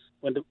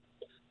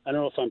 I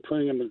don't know if I'm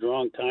pruning them at the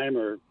wrong time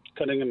or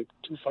cutting them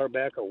too far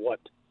back or what.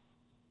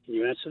 Can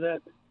you answer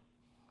that?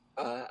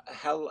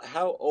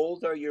 How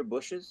old are your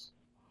bushes?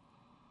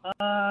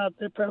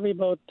 They're probably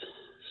about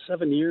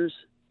 7 years.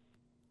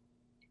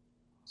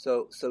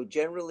 So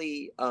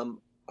generally,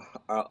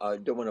 I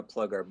don't want to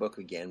plug our book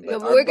again,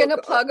 but we're going to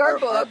plug our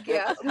book.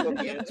 Yeah. Book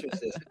answers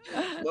this.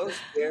 Most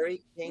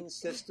berry cane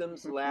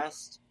systems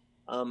last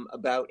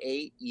about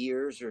 8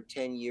 years or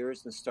 10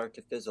 years and start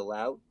to fizzle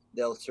out.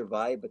 They'll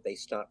survive, but they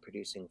stop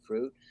producing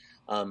fruit.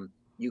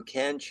 You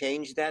can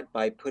change that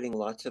by putting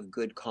lots of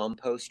good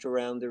compost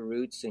around the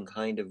roots and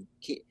kind of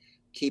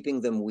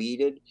keeping them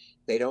weeded.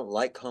 They don't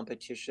like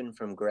competition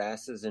from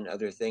grasses and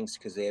other things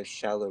because they have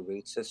shallow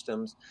root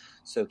systems.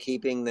 So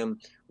keeping them,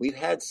 we've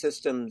had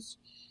systems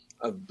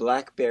of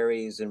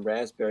blackberries and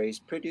raspberries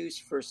produce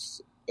for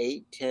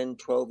 8, 10,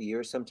 12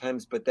 years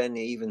sometimes, but then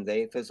even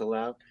they fizzle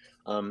out.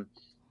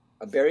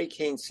 A berry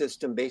cane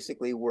system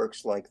basically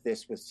works like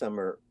this with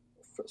summer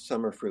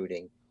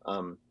fruiting.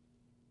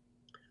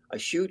 A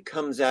shoot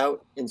comes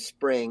out in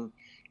spring,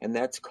 and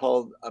that's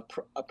called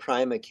a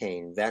prima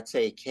cane. That's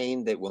a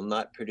cane that will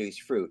not produce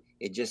fruit.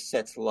 It just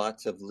sets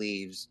lots of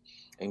leaves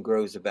and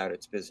grows about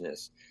its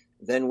business.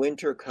 Then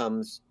winter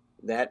comes,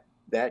 that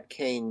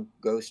cane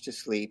goes to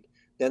sleep.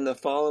 Then the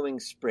following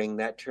spring,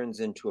 that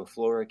turns into a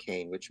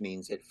floricane, which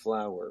means it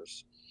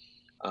flowers.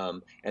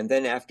 And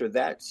then after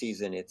that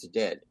season, it's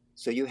dead.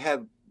 So you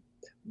have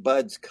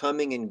buds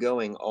coming and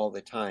going all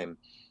the time,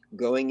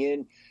 going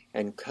in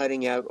and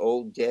cutting out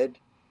old dead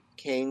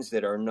canes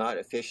that are not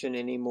efficient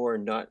anymore,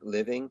 not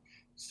living,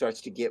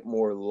 starts to get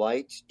more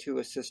light to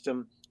a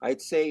system.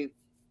 I'd say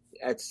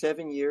at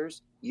 7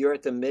 years, you're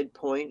at the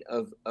midpoint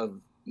of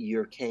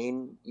your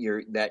cane,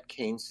 that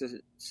cane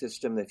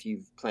system if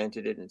you've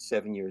planted it at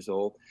 7 years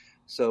old.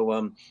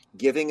 So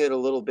giving it a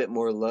little bit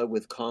more love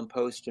with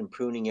compost and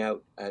pruning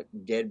out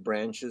dead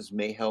branches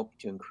may help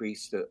to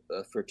increase the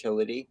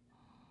fertility.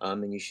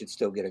 And you should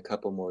still get a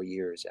couple more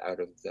years out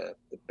of the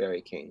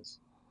berry canes.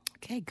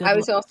 Okay, good. I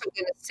was also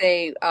going to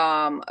say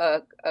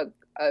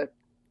a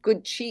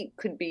good cheat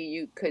could be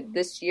you could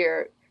this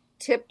year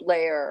tip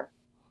layer,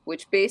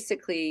 which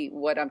basically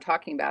what I'm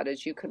talking about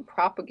is you can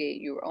propagate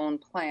your own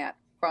plant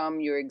from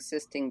your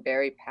existing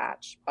berry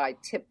patch by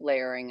tip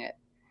layering it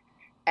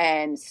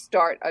and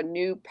start a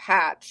new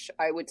patch.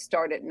 I would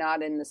start it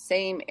not in the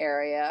same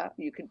area.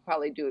 You could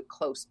probably do it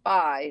close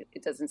by.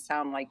 It doesn't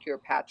sound like your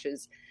patch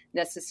is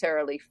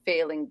necessarily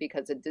failing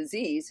because of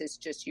disease. It's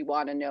just you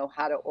want to know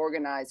how to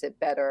organize it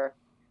better.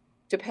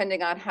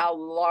 Depending on how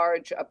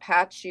large a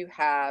patch you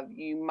have,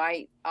 you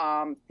might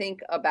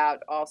think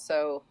about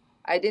also,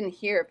 I didn't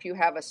hear if you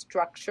have a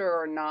structure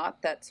or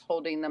not that's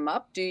holding them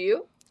up. Do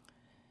you?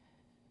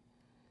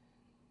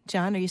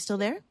 John, are you still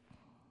there?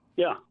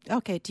 Yeah.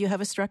 Okay. Do you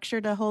have a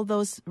structure to hold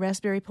those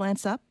raspberry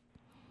plants up?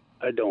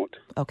 I don't.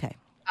 Okay.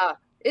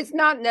 It's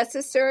not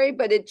necessary,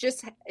 but it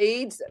just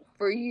aids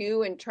for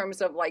you in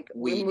terms of like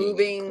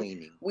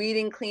removing,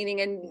 weeding,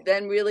 cleaning, and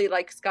then really,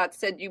 like Scott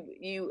said,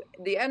 you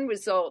the end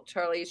result,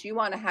 Charlie, is you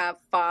want to have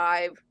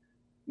 5,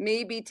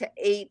 maybe to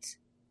 8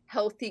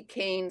 healthy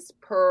canes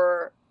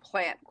per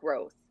plant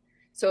growth.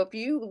 So if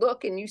you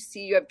look and you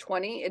see you have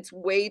 20, it's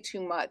way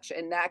too much,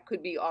 and that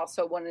could be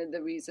also one of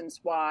the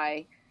reasons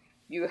why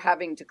you're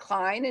having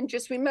decline. And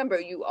just remember,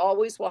 you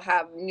always will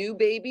have new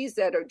babies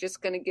that are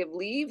just going to give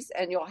leaves,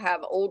 and you'll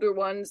have older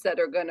ones that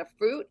are going to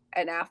fruit.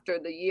 And after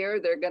the year,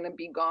 they're going to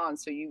be gone.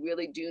 So you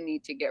really do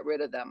need to get rid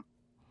of them.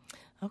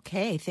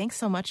 Okay, thanks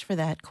so much for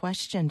that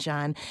question,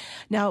 John.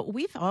 Now,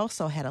 we've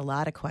also had a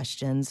lot of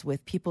questions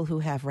with people who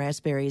have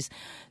raspberries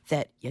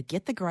that you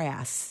get the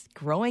grass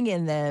growing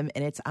in them,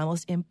 and it's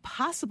almost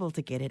impossible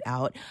to get it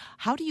out.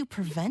 How do you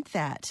prevent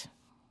that?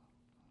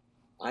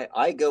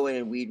 I go in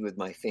and weed with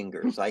my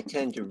fingers. I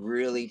tend to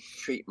really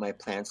treat my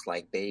plants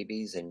like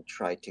babies and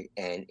try to,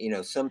 and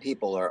some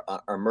people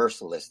are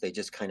merciless. They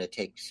just kind of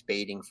take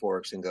spading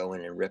forks and go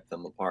in and rip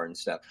them apart and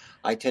stuff.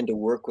 I tend to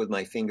work with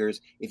my fingers.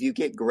 If you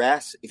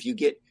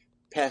get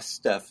pest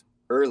stuff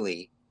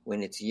early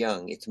when it's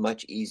young, it's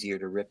much easier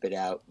to rip it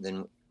out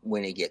than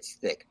when it gets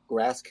thick.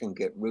 Grass can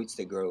get roots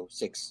that grow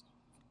 6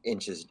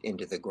 inches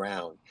into the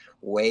ground,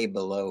 way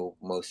below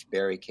most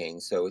berry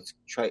canes. So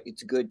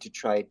it's good to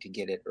try to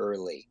get it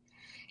early.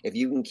 If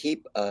you can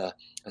keep a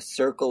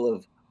circle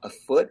of a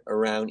foot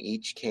around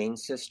each cane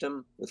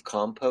system with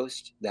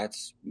compost,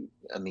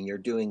 you're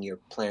doing your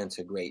plants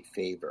a great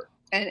favor.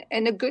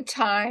 And a good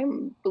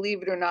time,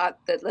 believe it or not,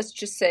 that let's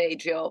just say,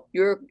 Jill,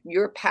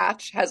 your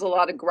patch has a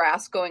lot of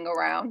grass going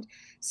around.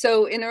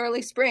 So in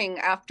early spring,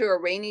 after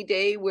a rainy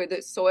day where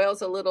the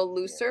soil's a little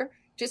looser,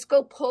 just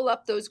go pull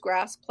up those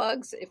grass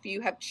plugs. If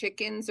you have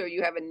chickens or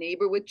you have a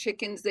neighbor with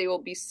chickens, they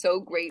will be so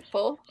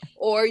grateful.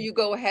 Or you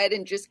go ahead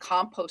and just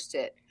compost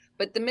it.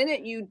 But the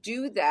minute you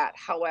do that,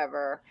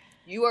 however,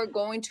 you are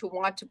going to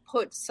want to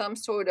put some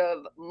sort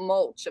of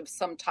mulch of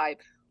some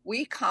type.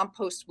 We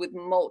compost with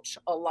mulch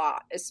a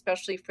lot,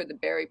 especially for the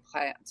berry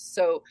plants.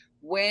 So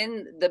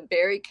when the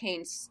berry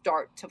canes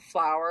start to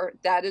flower,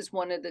 that is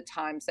one of the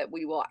times that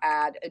we will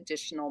add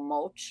additional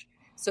mulch.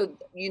 So,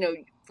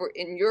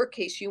 in your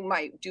case, you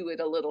might do it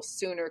a little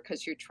sooner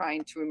because you're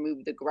trying to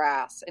remove the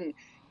grass. And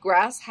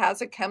grass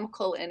has a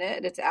chemical in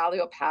it. It's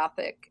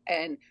allelopathic.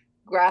 And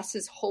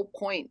grass's whole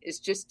point is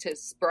just to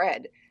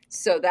spread.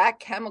 So that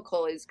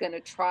chemical is going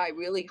to try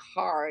really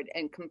hard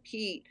and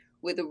compete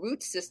with a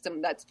root system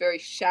that's very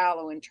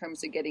shallow in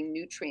terms of getting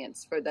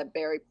nutrients for the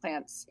berry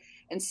plants.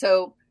 And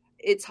so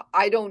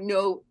I don't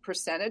know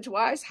percentage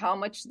wise how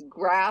much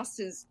grass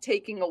is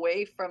taking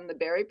away from the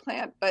berry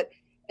plant, but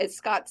as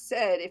Scott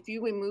said, if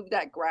you remove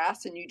that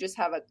grass and you just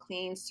have a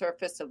clean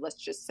surface of, let's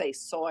just say,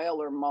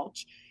 soil or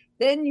mulch,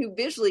 then you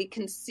visually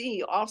can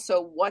see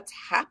also what's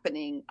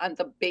happening on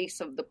the base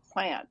of the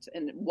plant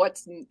and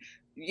what's,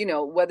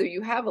 whether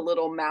you have a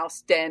little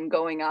mouse den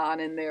going on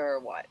in there or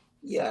what.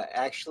 Yeah,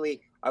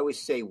 actually, I would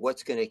say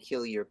what's going to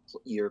kill your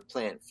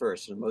plant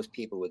first. And most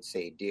people would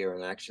say deer,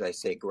 and actually I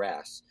say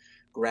grass.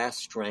 Grass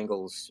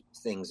strangles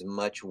things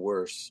much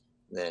worse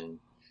than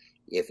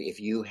if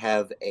you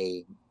have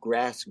a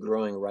grass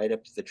growing right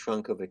up to the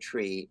trunk of a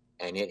tree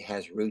and it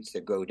has roots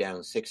that go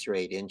down 6 or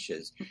 8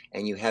 inches,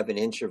 and you have an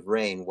inch of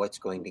rain, what's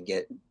going to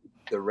get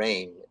the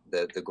rain?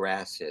 The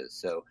grass is.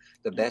 So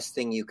the best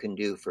thing you can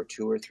do for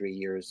 2 or 3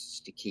 years is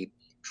to keep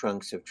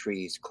trunks of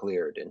trees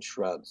cleared and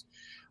shrubs.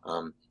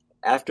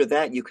 After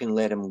that, you can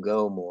let them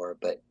go more,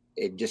 but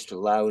it just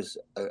allows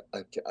a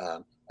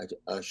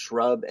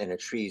shrub and a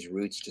tree's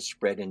roots to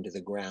spread into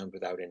the ground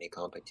without any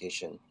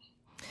competition.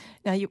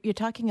 Now, you're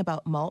talking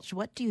about mulch.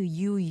 What do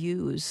you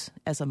use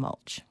as a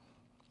mulch?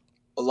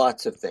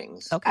 Lots of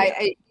things.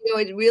 Okay.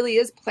 It really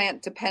is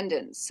plant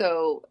dependent.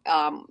 So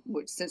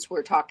since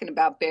we're talking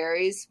about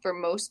berries, for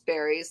most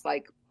berries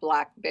like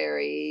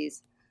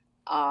blackberries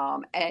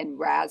and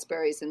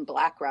raspberries and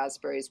black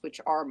raspberries, which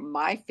are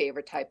my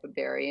favorite type of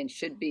berry and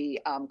should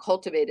be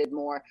cultivated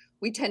more,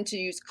 we tend to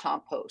use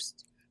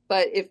compost.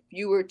 But if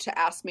you were to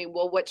ask me,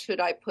 well, what should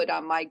I put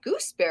on my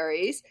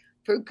gooseberries?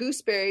 For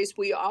gooseberries,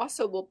 we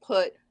also will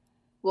put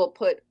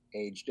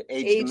aged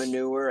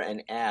manure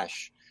and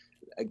ash.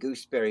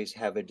 Gooseberries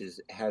have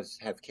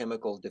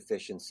chemical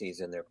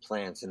deficiencies in their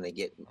plants, and they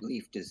get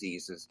leaf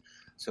diseases.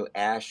 So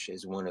ash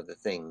is one of the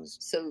things.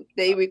 So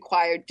they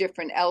require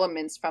different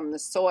elements from the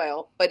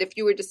soil. But if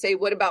you were to say,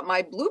 what about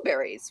my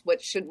blueberries?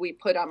 What should we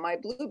put on my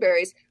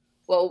blueberries?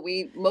 Well,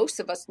 most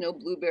of us know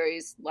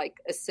blueberries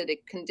like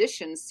acidic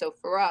conditions. So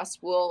for us,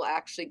 we'll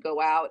actually go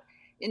out.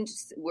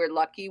 We're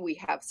lucky we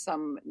have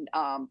some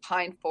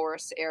pine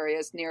forest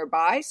areas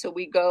nearby. So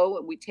we go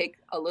and we take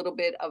a little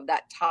bit of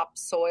that top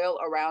soil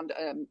around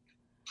a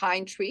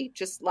pine tree,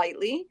 just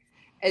lightly,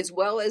 as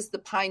well as the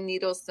pine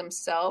needles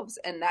themselves.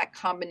 And that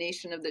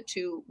combination of the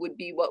two would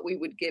be what we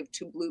would give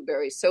to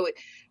blueberries. So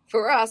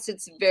for us,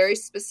 it's very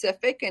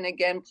specific. And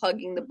again,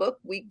 plugging the book,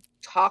 we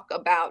talk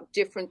about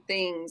different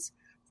things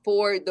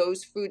for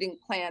those fruiting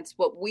plants,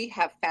 what we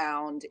have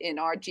found in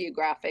our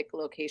geographic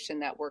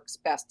location that works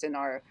best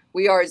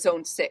we are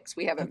zone 6.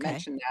 We haven't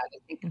mentioned that. I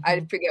think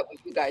I forget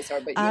what you guys are,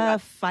 but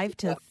 5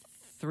 to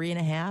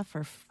 3.5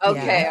 or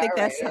okay. I think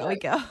that's how we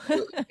go.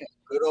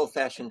 Good old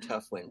fashioned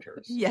tough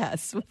winters.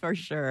 Yes, for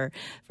sure.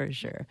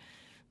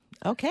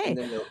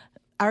 Okay.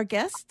 Our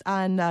guests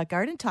on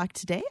Garden Talk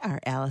today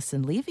are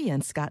Allison Levy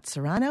and Scott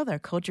Serrano. They're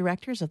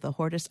co-directors of the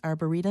Hortus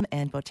Arboretum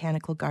and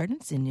Botanical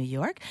Gardens in New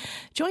York.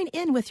 Join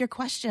in with your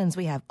questions.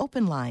 We have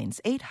open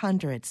lines,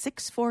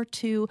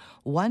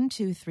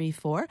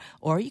 800-642-1234,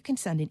 or you can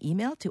send an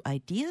email to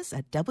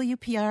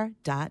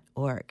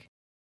ideas@wpr.org.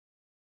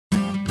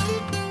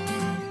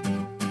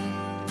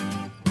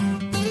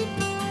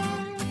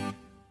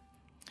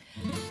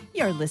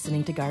 You're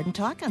listening to Garden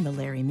Talk on the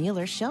Larry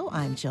Mueller Show.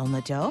 I'm Jill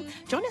Nadeau.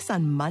 Join us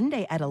on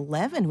Monday at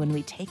 11 when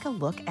we take a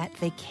look at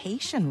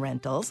vacation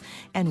rentals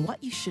and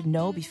what you should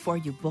know before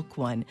you book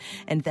one.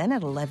 And then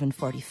at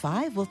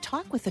 11:45, we'll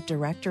talk with the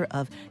director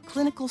of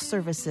clinical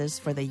services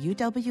for the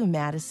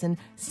UW-Madison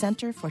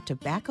Center for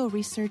Tobacco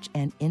Research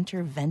and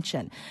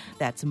Intervention.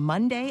 That's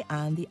Monday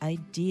on the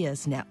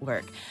Ideas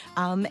Network.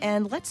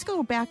 And let's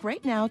go back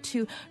right now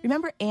to,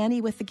 remember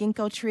Annie with the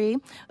ginkgo tree?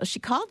 Well, she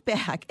called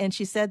back and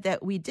she said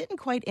that we didn't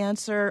quite answer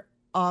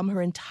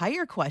her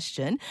entire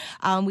question.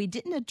 We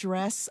didn't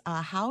address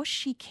how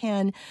she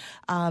can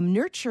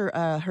nurture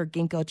her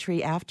ginkgo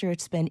tree after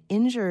it's been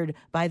injured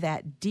by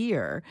that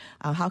deer.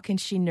 How can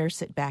she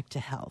nurse it back to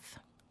health?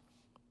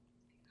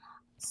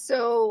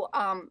 So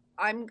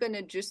I'm going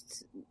to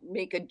just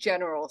make a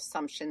general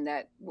assumption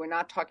that we're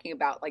not talking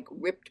about like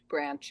ripped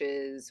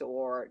branches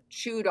or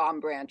chewed on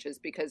branches,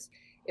 because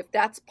if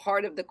that's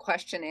part of the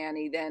question,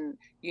 Annie, then,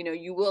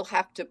 you will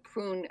have to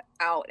prune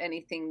out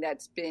anything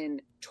that's been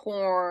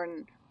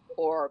torn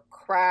or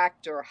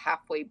cracked or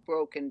halfway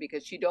broken,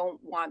 because you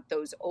don't want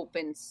those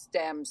open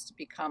stems to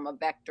become a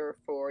vector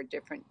for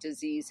different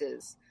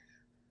diseases.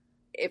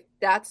 If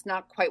that's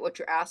not quite what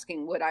you're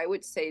asking, what I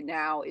would say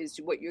now is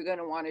what you're going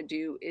to want to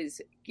do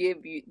is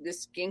give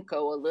this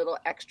ginkgo a little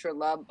extra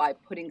love by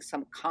putting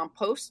some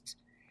compost.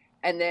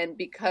 And then,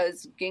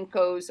 because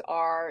ginkgos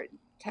are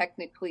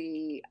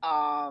technically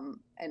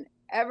an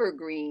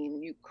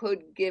evergreen, you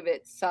could give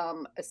it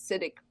some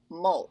acidic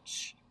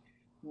mulch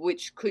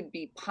which could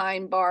be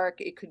pine bark.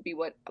 It could be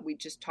what we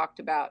just talked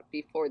about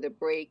before the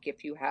break.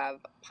 If you have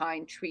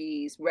pine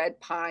trees, red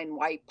pine,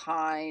 white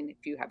pine,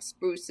 if you have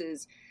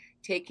spruces,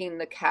 taking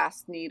the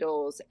cast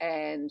needles.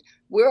 And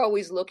we're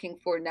always looking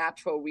for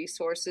natural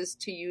resources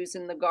to use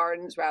in the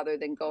gardens rather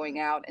than going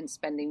out and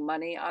spending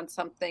money on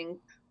something.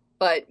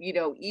 But,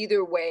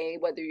 either way,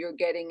 whether you're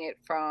getting it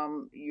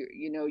from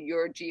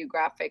your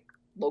geographic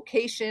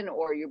location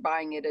or you're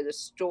buying it at a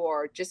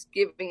store, just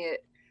giving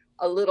it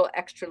a little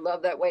extra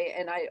love that way.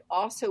 And I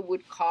also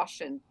would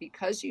caution,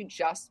 because you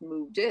just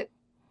moved it,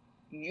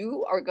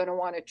 you are going to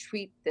want to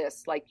treat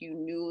this like you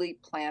newly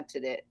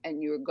planted it,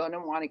 and you're going to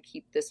want to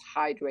keep this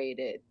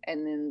hydrated.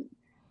 And in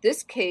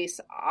this case,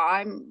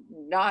 I'm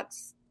not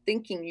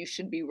thinking you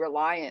should be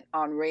reliant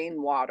on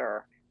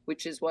rainwater,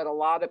 which is what a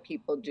lot of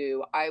people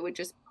do. I would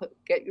just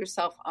get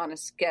yourself on a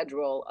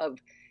schedule of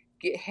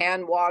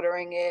hand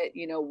watering it,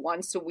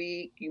 once a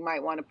week. You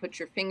might want to put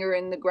your finger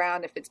in the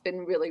ground. If it's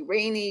been really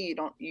rainy,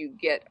 you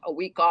get a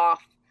week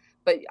off.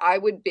 But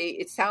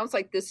it sounds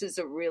like this is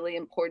a really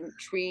important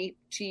tree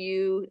to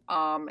you.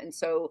 And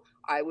so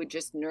I would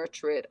just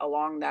nurture it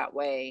along that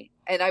way.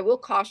 And I will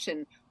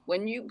caution,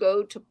 when you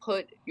go to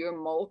put your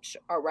mulch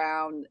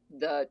around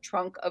the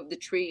trunk of the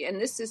tree,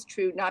 and this is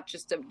true not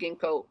just of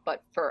ginkgo,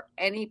 but for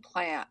any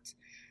plant,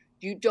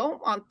 you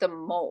don't want the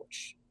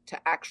mulch to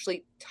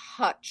actually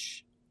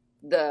touch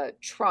the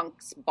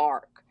trunk's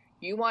bark.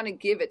 You want to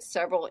give it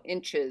several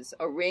inches,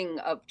 a ring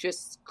of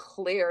just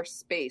clear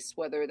space,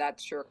 whether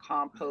that's your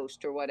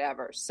compost or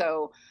whatever.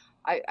 So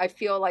I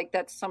feel like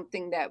that's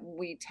something that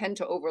we tend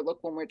to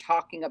overlook when we're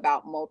talking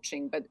about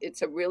mulching, but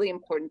it's a really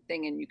important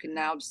thing. And you can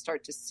now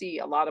start to see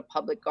a lot of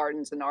public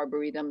gardens and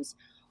arboretums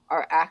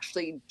are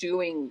actually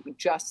doing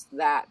just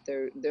that.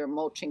 They're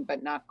mulching,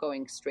 but not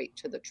going straight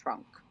to the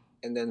trunk.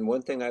 And then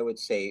one thing I would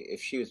say, if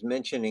she was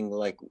mentioning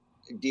like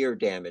deer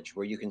damage,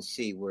 where you can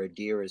see where a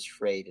deer is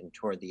frayed and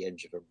toward the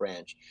edge of a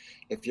branch,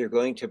 if you're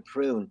going to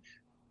prune,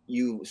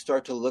 you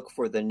start to look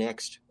for the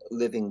next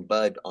living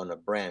bud on a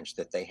branch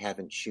that they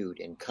haven't chewed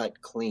and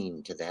cut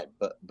clean to that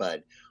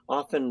bud.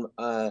 Often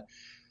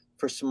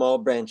for small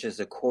branches,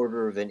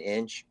 1/4 of an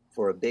inch.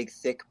 For a big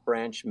thick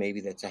branch,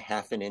 maybe that's a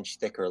 1/2 an inch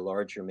thick, or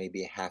larger,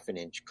 maybe a 1/2 an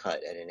inch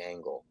cut at an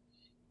angle,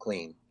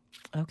 clean.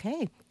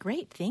 Okay,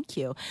 great. Thank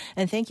you.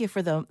 And thank you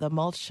for the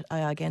mulch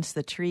against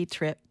the tree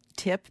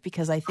tip,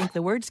 because I think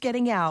the word's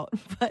getting out,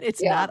 but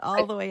it's not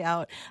all the way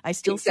out. I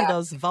still see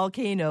those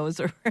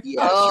volcanoes. Oh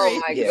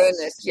my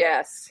goodness,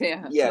 yes.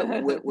 Yeah,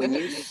 when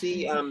you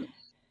see,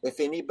 if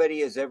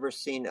anybody has ever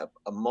seen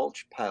a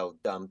mulch pile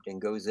dumped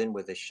and goes in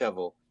with a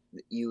shovel,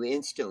 you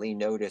instantly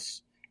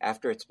notice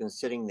after it's been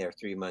sitting there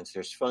 3 months,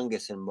 there's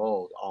fungus and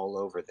mold all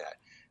over that.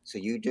 So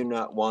you do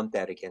not want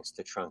that against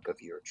the trunk of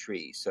your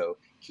tree. So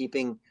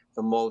keeping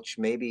the mulch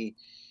maybe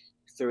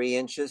 3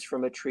 inches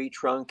from a tree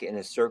trunk in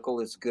a circle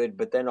is good,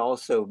 but then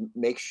also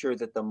make sure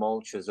that the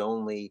mulch is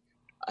only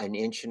 1.5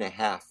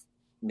 inches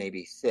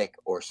maybe thick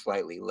or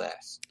slightly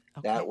less.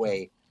 Okay. That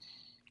way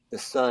the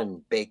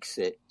sun bakes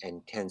it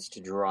and tends to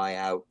dry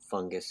out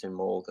fungus and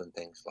mold and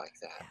things like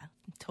that. Yeah,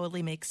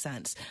 totally makes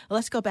sense. Well,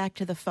 let's go back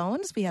to the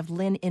phones. We have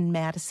Lynn in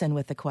Madison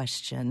with a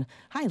question.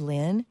 Hi,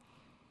 Lynn.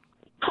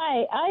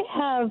 Hi, I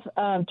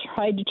have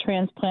tried to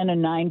transplant a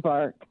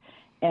 9-bark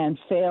and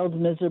failed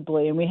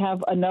miserably. And we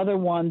have another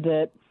one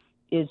that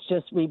is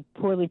we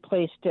poorly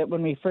placed it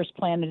when we first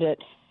planted it.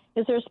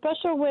 Is there a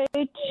special way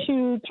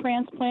to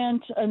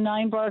transplant a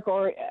 9-bark?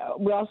 Or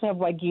we also have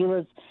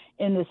Weigela's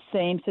in the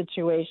same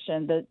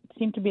situation that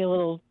seem to be a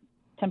little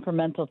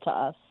temperamental to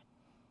us.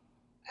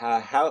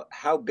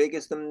 How big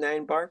is the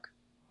 9-bark?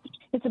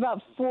 It's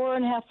about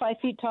 4.5, 5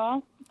 feet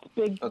tall. It's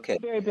big, okay.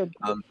 Very big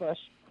bush.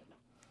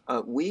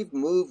 We've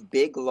moved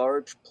big,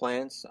 large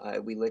plants.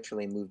 We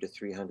literally moved a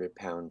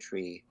 300-pound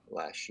tree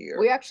last year.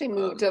 We actually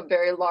moved a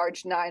very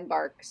large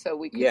 9-bark, so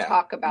we could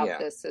talk about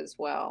this as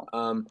well.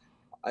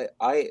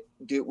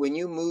 When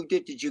you moved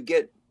it, did you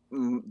get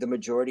the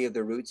majority of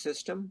the root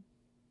system?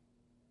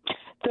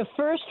 The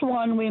first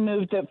one we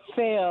moved that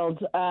failed,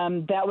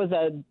 that was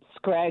a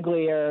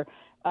scragglier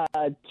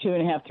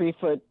 2.5, 3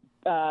 foot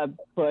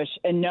bush.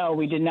 And no,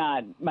 we did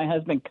not. My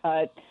husband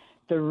cut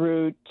the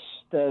root,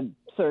 the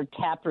sort of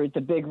taproot,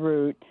 the big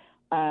root,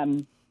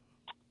 in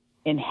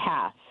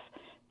half.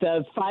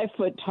 The 5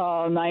 foot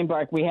tall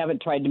 9-bark we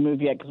haven't tried to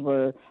move yet because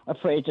we're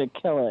afraid to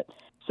kill it.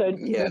 So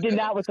we did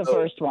not with the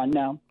first one,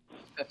 no.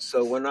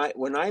 So when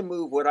I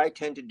move, what I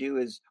tend to do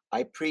is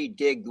I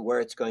pre-dig where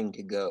it's going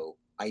to go.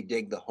 I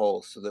dig the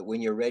hole so that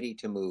when you're ready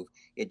to move,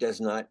 it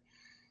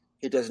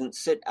doesn't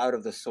sit out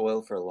of the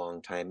soil for a long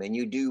time. And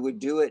you would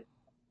do it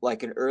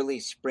like an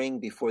early spring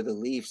before the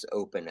leaves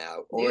open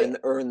out, or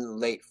in the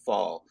late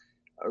fall.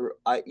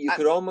 You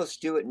could almost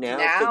do it now.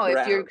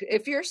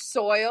 If your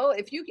soil,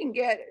 if you can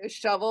get a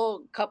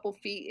shovel a couple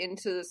feet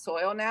into the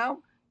soil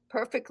now,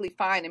 perfectly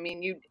fine. I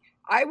mean,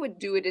 I would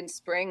do it in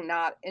spring,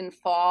 not in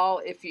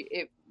fall, if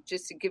it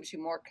gives you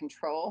more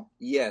control.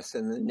 Yes,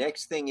 and the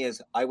next thing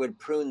is I would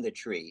prune the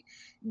tree.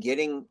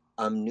 Getting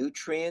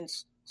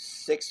nutrients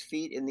 6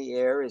 feet in the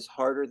air is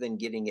harder than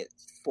getting it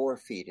 4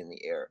 feet in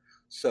the air.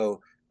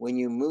 So when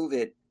you move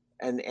it,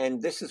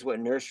 and this is what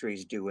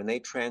nurseries do when they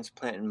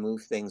transplant and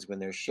move things when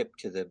they're shipped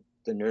to the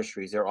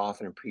nurseries, they're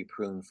often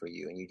pre-pruned for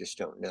you and you just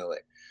don't know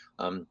it.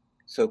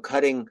 So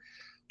cutting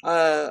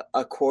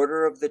a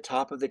quarter of the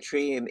top of the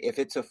tree, and if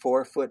it's a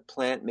 4-foot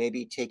plant,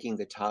 maybe taking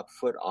the top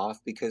foot off,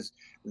 because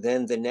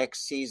then the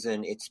next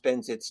season it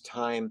spends its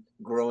time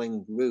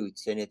growing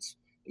roots, and it's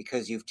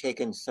because you've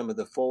taken some of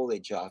the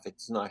foliage off,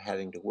 it's not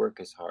having to work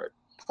as hard.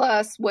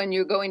 Plus, when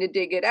you're going to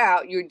dig it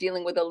out, you're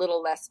dealing with a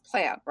little less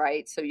plant,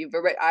 right? So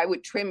I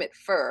would trim it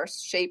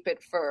first, shape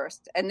it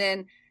first. And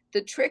then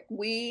the trick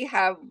we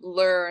have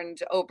learned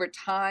over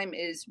time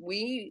is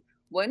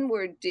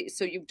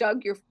so you've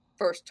dug your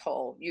first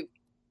hole,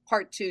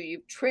 part 2,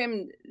 you've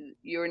trimmed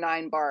your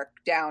 9 bark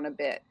down a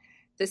bit.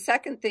 The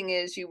second thing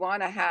is you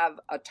want to have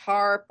a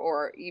tarp,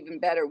 or even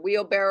better,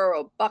 wheelbarrow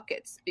or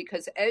buckets,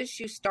 because as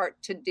you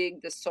start to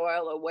dig the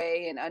soil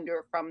away and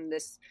under from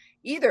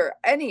either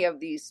any of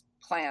these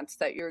plants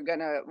that you're going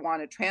to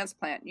want to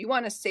transplant, you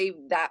want to save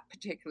that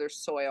particular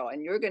soil,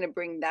 and you're going to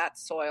bring that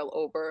soil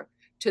over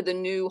to the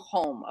new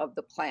home of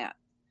the plant.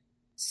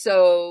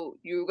 So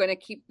you're going to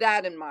keep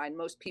that in mind.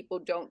 Most people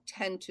don't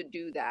tend to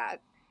do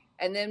that.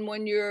 And then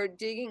when you're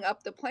digging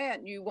up the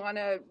plant, you want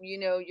to,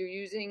 you're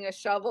using a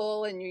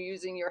shovel and you're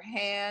using your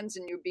hands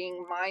and you're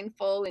being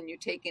mindful and you're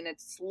taking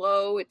it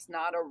slow. It's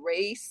not a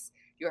race.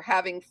 You're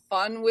having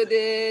fun with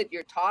it.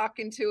 You're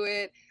talking to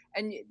it,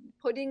 and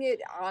putting it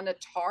on a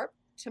tarp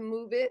to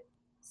move it,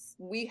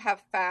 we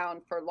have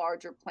found for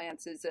larger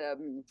plants is a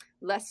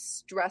less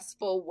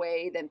stressful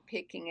way than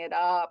picking it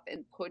up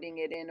and putting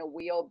it in a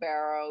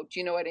wheelbarrow. Do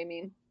you know what I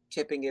mean?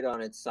 Tipping it on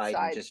its side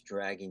and just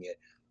dragging it.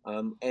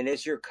 And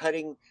as you're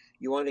cutting,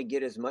 you want to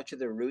get as much of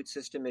the root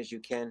system as you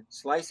can.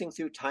 Slicing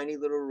through tiny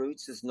little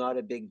roots is not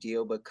a big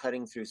deal, but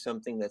cutting through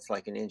something that's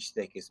like an inch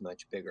thick is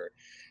much bigger.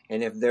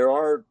 And if there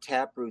are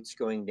tap roots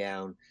going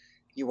down,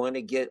 you want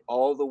to get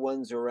all the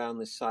ones around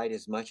the side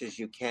as much as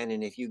you can.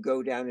 And if you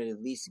go down and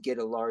at least get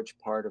a large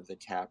part of the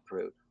tap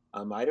root.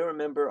 I don't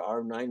remember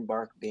our 9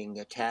 bark being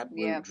a tap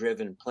root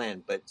driven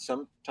plant, but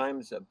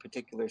sometimes a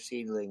particular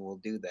seedling will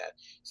do that.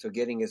 So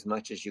getting as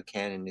much as you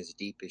can and as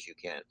deep as you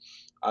can.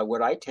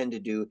 What I tend to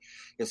do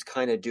is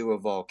kind of do a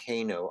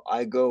volcano.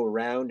 I go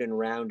round and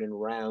round and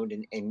round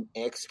and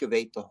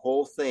excavate the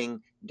whole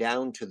thing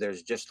down to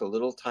there's just a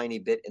little tiny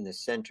bit in the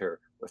center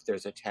if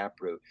there's a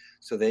taproot.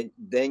 So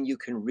then you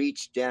can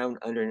reach down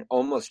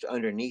almost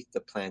underneath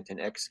the plant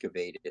and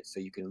excavate it, so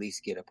you can at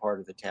least get a part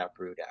of the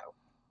taproot out.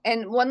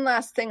 And one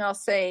last thing I'll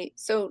say.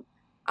 So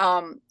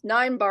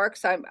 9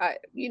 barks,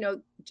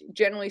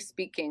 generally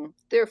speaking,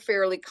 they're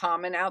fairly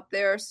common out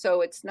there.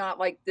 So it's not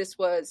like this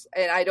was,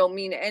 and I don't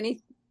mean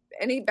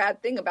any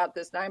bad thing about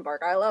this 9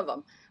 bark. I love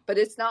them. But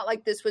it's not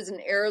like this was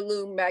an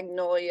heirloom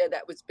magnolia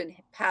that was been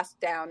passed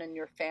down in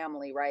your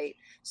family, right?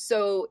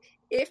 So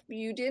if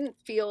you didn't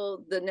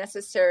feel the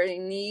necessary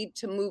need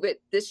to move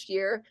it this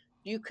year,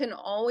 you can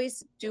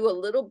always do a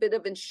little bit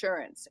of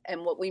insurance.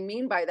 And what we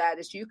mean by that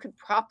is you could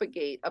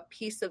propagate a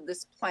piece of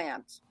this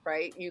plant,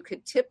 right? You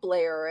could tip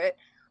layer it.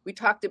 We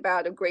talked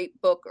about a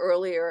great book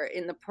earlier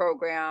in the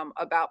program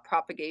about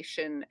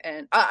propagation.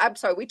 And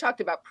we talked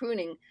about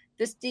pruning.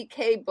 This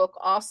DK book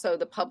also,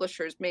 the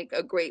publishers make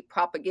a great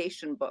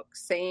propagation book.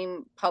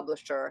 Same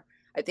publisher.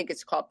 I think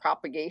it's called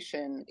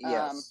Propagation.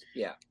 Yes.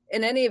 Yeah.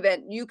 In any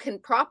event, you can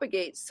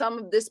propagate some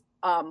of this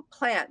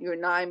plant, your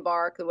 9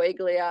 bark, the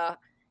Weiglia,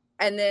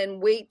 and then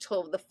wait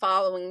till the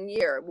following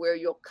year where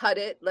you'll cut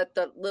it, let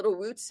the little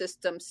root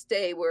system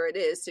stay where it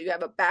is, so you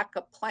have a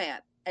backup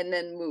plant, and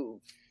then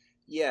move.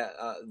 Yeah,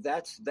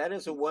 that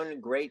is one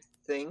great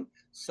thing.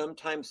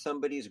 Sometimes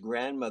somebody's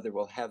grandmother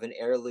will have an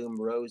heirloom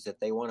rose that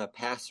they want to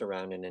pass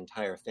around an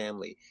entire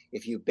family.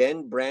 If you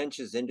bend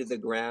branches into the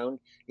ground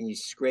and you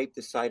scrape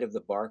the side of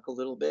the bark a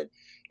little bit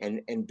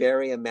and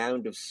bury a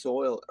mound of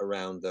soil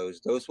around those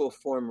will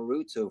form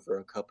roots over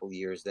a couple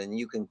years. Then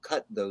you can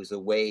cut those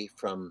away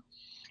from.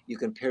 You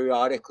can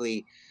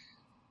periodically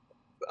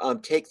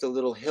take the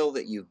little hill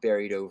that you've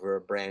buried over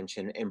a branch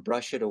and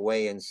brush it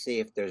away and see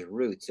if there's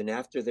roots. And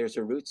after there's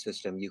a root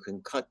system, you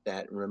can cut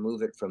that and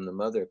remove it from the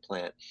mother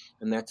plant.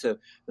 And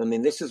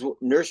this is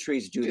what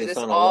nurseries do this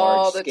on a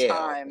large scale. All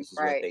the time, this is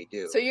right? What they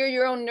do. So you're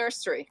your own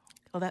nursery.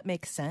 Well, that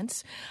makes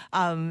sense.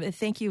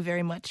 Thank you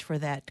very much for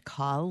that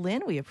call,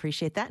 Lynn. We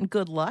appreciate that. And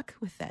good luck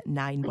with that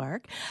 9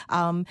 bark.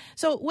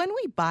 So when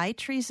we buy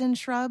trees and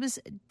shrubs,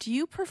 do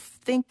you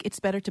think it's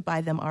better to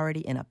buy them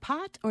already in a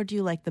pot, or do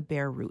you like the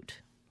bare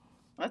root?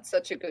 That's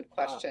such a good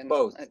question.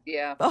 Both.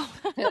 Yeah. Oh.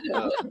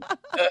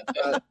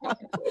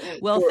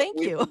 Well,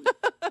 thank you.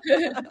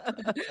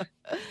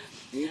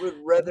 We would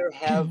rather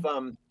have,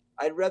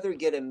 I'd rather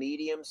get a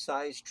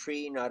medium-sized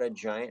tree, not a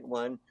giant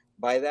one.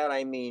 By that,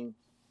 I mean,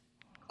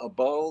 a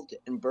balled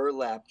and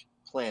burlapped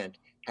plant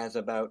has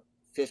about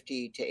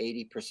 50 to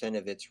 80%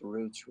 of its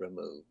roots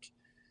removed.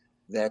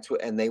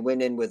 And they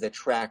went in with a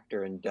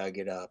tractor and dug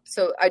it up.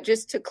 So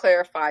just to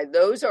clarify,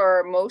 those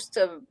are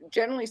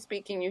generally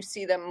speaking, you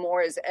see them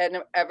more as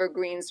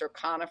evergreens or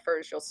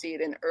conifers. You'll see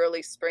it in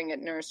early spring at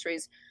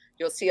nurseries.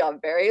 you'll see a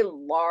very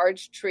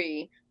large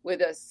tree with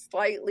a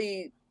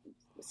slightly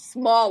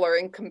smaller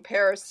in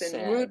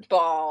comparison root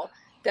ball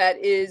that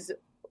is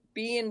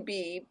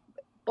B&B,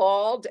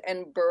 balled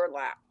and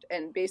burlapped.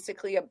 And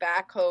basically a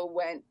backhoe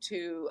went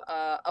to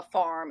a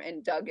farm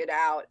and dug it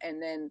out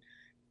and then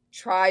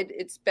tried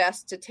its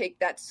best to take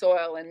that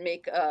soil and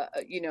make a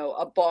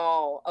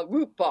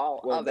root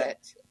ball of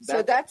it.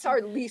 So that's our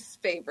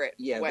least favorite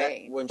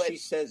way. When she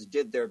says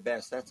did their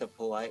best, that's a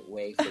polite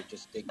way for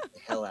just digging the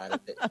hell out of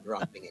it and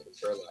dropping it in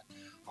burlap.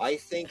 I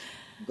think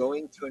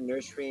going to a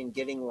nursery and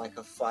getting like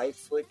a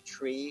 5-foot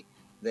tree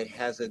that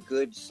has a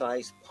good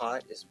sized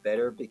pot is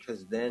better,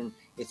 because then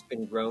it's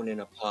been grown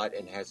in a pot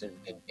and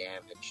hasn't been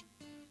damaged.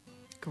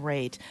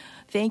 Great.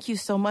 Thank you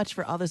so much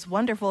for all this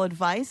wonderful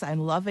advice. I'm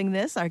loving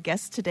this. Our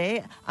guests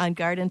today on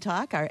Garden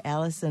Talk are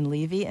Allison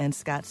Levy and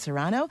Scott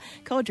Serrano,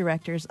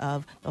 co-directors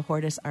of the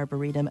Hortus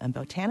Arboretum and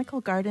Botanical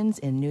Gardens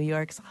in New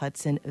York's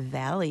Hudson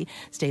Valley.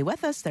 Stay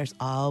with us. There's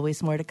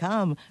always more to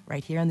come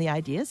right here on the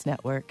Ideas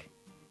Network.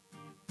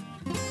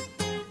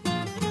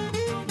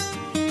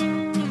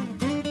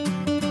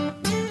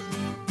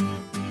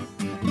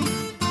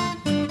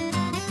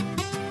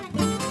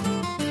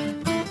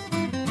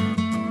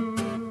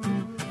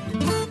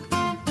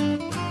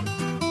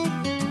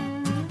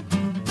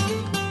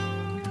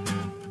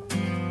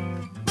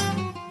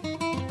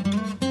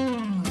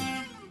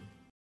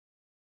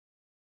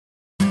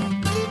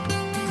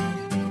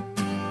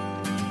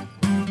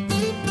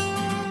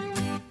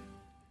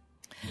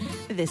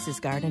 This is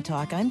Garden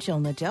Talk. I'm Jill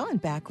Nadeau, and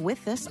back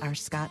with us are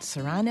Scott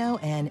Serrano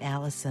and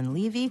Allison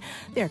Levy.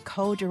 They're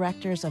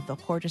co-directors of the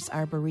Hortus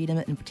Arboretum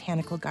and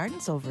Botanical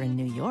Gardens over in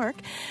New York.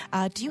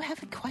 Do you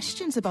have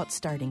questions about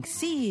starting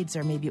seeds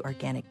or maybe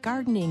organic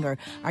gardening, or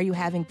are you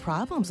having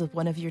problems with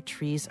one of your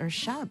trees or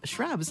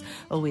shrubs?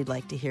 Well, we'd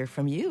like to hear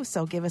from you,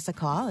 so give us a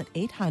call at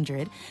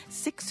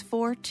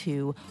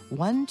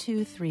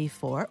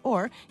 800-642-1234,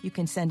 or you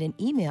can send an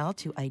email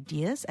to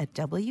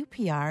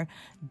ideas@wpr.org.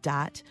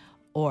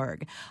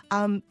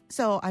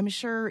 So I'm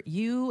sure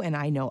you and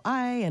I know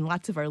and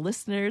lots of our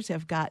listeners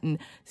have gotten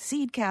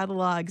seed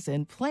catalogs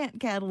and plant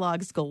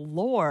catalogs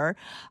galore.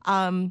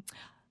 How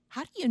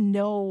do you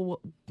know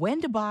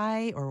when to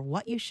buy or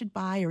what you should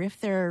buy, or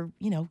if they're,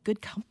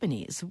 good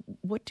companies?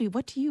 What do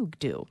you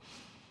do?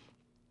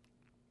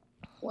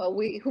 Well,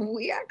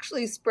 we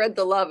actually spread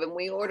the love, and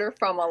we order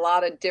from a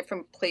lot of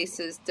different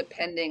places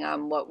depending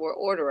on what we're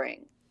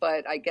ordering.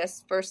 But I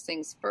guess first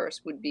things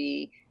first would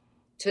be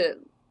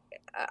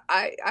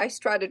I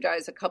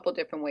strategize a couple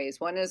different ways.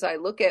 One is I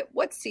look at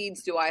what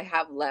seeds do I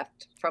have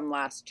left from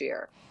last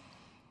year.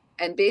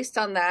 And based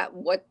on that,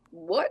 what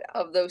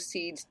of those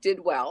seeds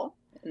did well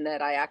and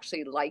that I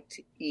actually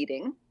liked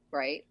eating,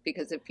 right?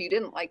 Because if you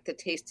didn't like the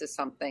taste of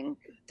something,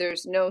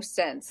 there's no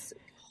sense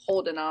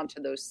holding on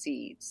to those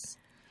seeds.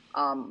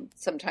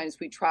 Sometimes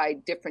we try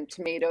different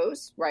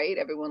tomatoes, right?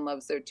 Everyone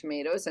loves their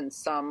tomatoes, and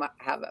some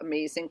have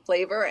amazing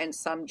flavor and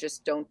some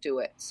just don't do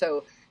it.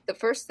 So the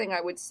first thing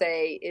I would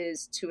say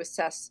is to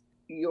assess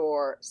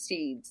your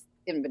seeds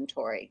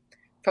inventory.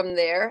 From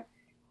there,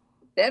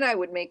 then I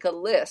would make a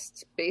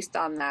list based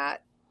on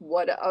that,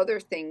 what other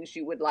things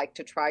you would like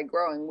to try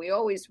growing. We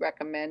always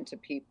recommend to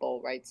people,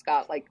 right,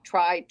 Scott, like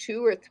try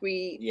 2 or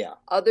 3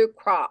 other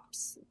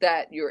crops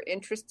that you're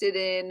interested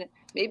in,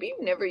 maybe you've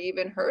never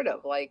even heard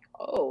of, like,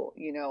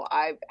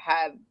 I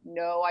have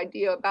no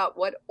idea about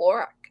what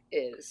auroch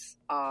is.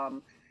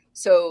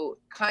 So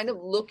kind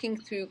of looking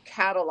through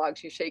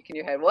catalogs, you're shaking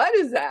your head. What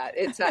is that?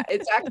 It's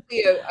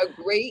actually a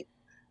great,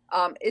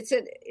 for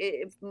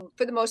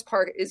the most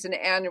part, is an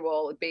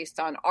annual based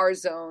on our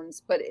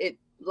zones, but it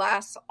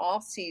lasts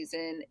all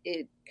season.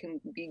 It can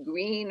be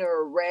green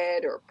or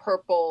red or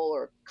purple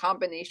or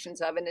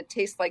combinations of, and it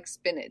tastes like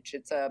spinach.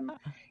 It's a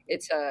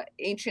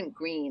ancient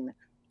green,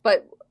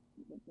 but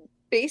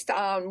based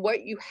on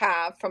what you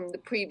have from the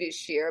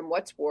previous year and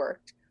what's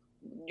worked,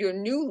 your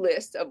new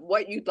list of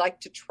what you'd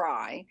like to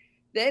try,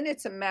 then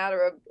it's a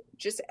matter of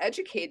just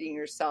educating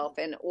yourself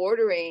and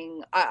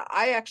ordering.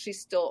 I actually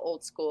still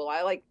old school.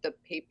 I like the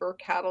paper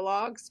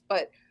catalogs,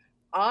 but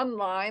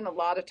online, a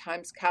lot of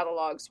times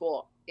catalogs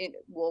will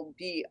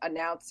be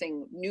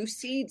announcing new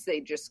seeds they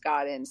just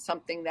got in,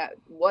 something that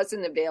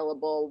wasn't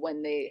available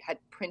when they had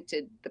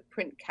printed the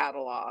print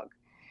catalog.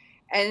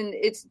 And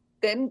it's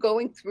then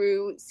going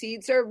through,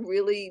 seeds are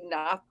really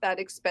not that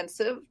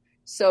expensive.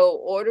 So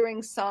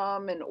ordering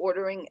some and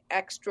ordering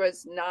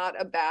extras, not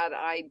a bad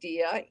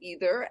idea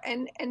either.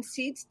 And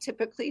seeds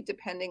typically,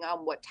 depending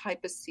on what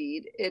type of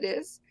seed it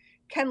is,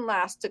 can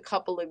last a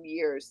couple of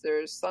years.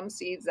 There's some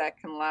seeds that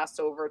can last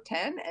over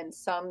 10 and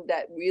some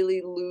that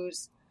really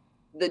lose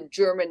the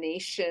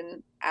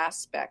germination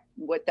aspect.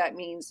 What that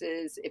means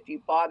is if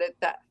you bought it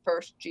that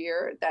first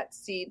year, that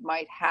seed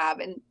might have,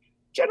 and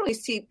generally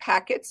seed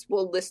packets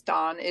will list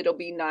on, it'll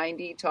be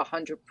 90 to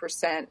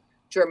 100%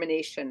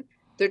 germination.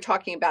 They're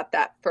talking about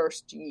that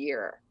first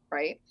year,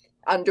 right?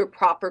 Under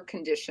proper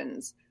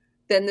conditions.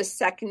 Then the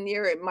second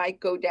year, it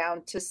might go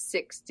down to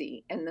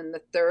 60. And then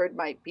the third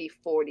might be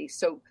 40.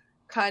 So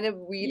kind of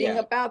reading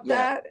about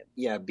that?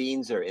 Yeah,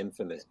 beans are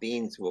infamous.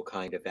 Beans will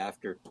kind of,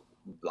 after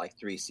like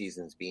 3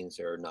 seasons, beans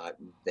are not,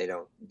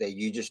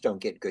 you just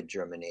don't get good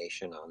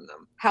germination on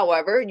them.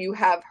 However, you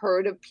have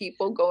heard of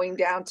people going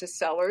down to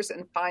cellars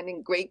and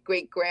finding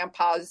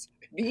great-great-grandpa's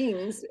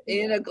beans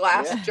in a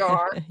glass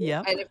jar.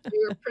 Yep. And if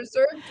they're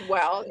preserved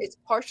well, it's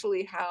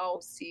partially how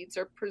seeds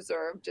are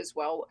preserved as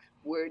well.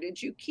 Where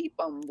did you keep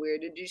them? Where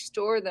did you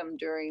store them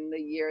during the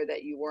year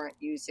that you weren't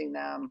using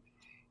them?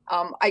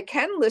 I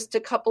can list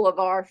a couple of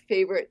our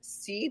favorite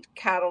seed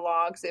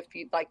catalogs if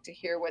you'd like to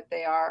hear what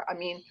they are. I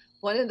mean,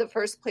 one of the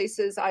first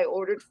places I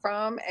ordered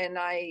from, and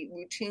I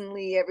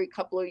routinely every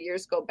couple of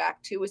years go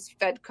back to, is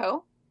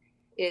Fedco.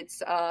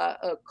 It's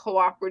a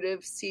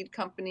cooperative seed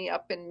company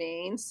up in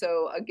Maine.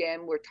 So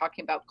again, we're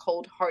talking about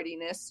cold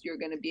hardiness. You're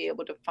going to be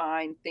able to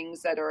find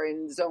things that are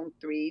in zone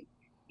 3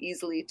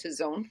 easily to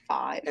zone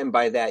 5. And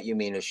by that, you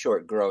mean a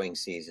short growing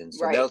season.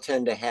 So they'll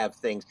tend to have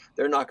things,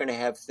 they're not going to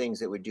have things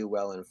that would do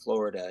well in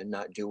Florida and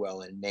not do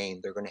well in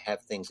Maine. They're going to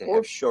have things that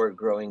have short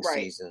growing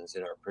seasons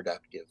and are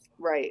productive.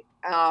 Right.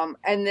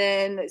 And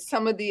then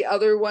some of the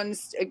other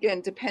ones, again,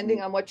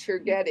 depending on what you're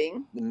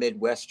getting. The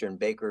Midwestern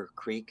Baker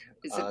Creek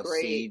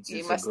seeds.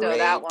 You must know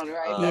that one,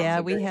 right? Yeah,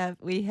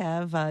 we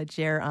have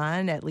Jer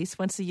on at least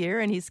once a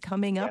year, and he's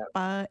coming up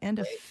end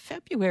of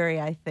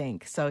February, I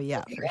think. So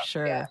for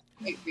sure. Yeah,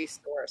 great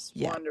resource.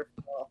 Yeah.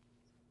 Wonderful.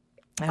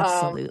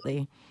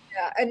 Absolutely.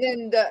 And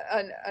then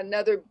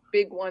another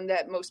big one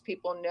that most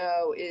people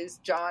know is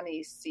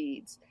Johnny's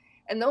seeds.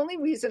 And the only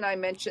reason I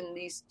mention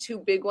these 2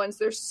 big ones,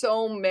 there's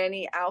so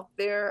many out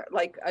there.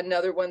 Like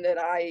another one that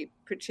I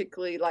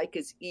particularly like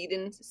is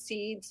Eden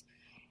seeds.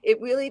 It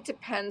really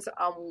depends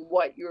on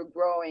what you're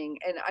growing.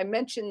 And I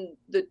mentioned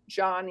the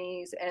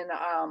Johnny's and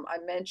I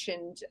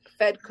mentioned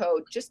Fedco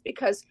just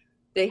because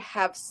they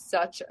have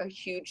such a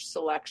huge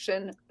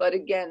selection. But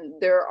again,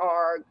 there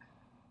are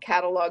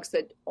catalogs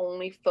that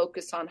only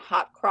focus on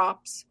hot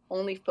crops,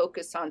 only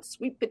focus on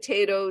sweet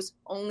potatoes,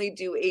 only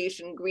do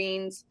Asian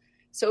greens.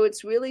 So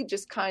it's really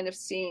just kind of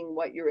seeing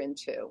what you're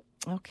into.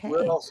 Okay.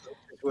 We're also,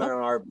 when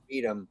on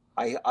Arboretum,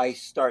 I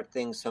start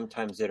things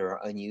sometimes that are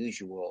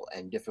unusual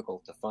and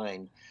difficult to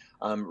find.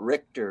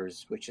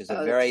 Richter's, which is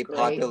a very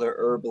popular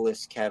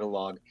herbalist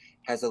catalog,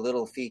 has a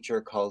little feature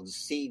called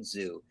Seed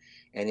Zoo.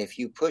 And if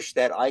you push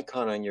that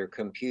icon on your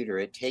computer,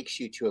 it takes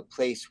you to a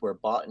place where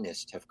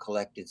botanists have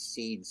collected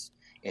seeds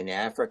in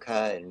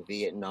Africa and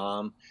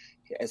Vietnam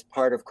as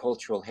part of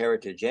cultural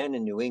heritage, and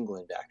in New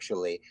England,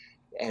 actually,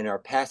 and are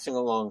passing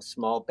along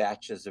small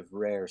batches of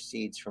rare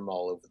seeds from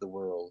all over the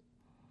world.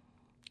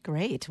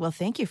 Great. Well,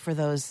 thank you for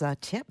those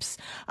tips.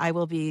 I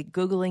will be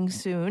Googling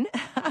soon.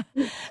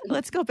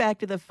 Let's go back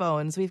to the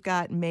phones. We've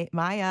got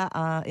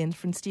Maya in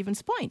from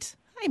Stevens Point.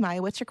 Hi,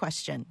 Maya. What's your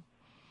question?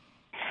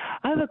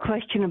 I have a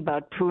question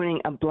about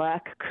pruning a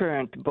black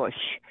currant bush.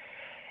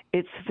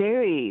 It's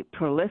very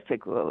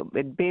prolific.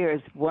 It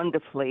bears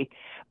wonderfully,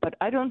 but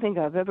I don't think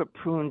I've ever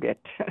pruned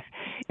it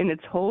in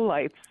its whole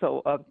life.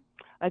 So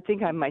I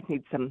think I might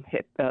need some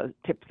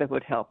tips that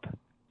would help.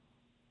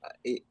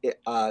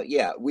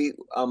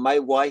 My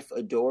wife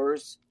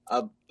adores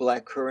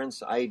black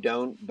currants. I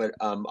don't, but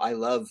I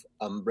love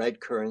red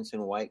currants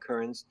and white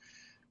currants.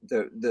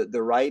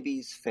 The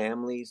ribes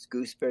families,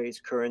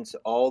 gooseberries, currants,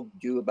 all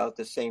do about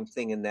the same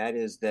thing, and that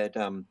is that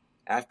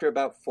after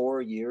about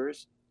 4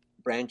 years,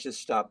 branches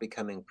stop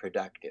becoming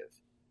productive.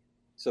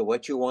 So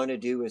what you want to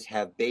do is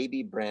have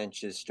baby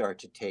branches start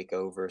to take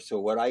over. So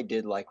what I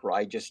did,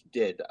 I just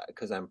did,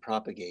 because I'm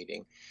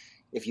propagating,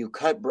 if you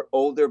cut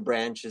older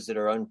branches that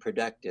are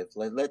unproductive,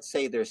 let's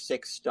say there's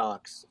 6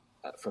 stalks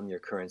from your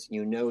currants, and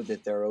you know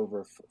that they're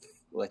over,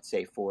 let's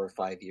say 4 or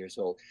 5 years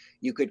old,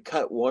 you could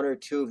cut 1 or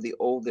 2 of the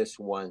oldest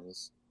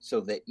ones so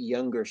that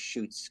younger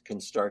shoots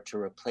can start to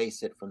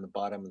replace it from the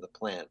bottom of the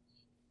plant.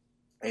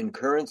 And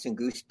currants and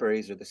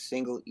gooseberries are the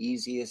single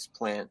easiest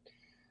plant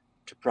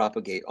to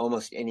propagate.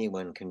 Almost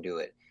anyone can do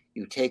it.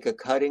 You take a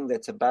cutting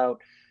that's about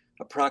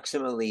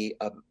approximately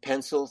a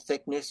pencil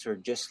thickness or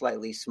just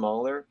slightly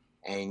smaller,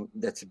 and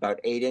that's about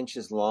 8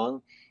 inches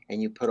long,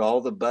 and you put all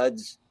the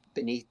buds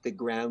beneath the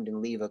ground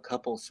and leave a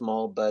couple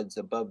small buds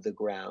above the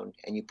ground,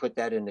 and you put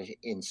that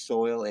in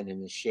soil and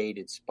in a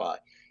shaded spot,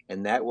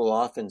 and that will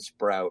often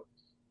sprout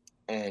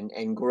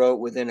and grow.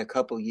 Within a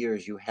couple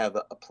years, you have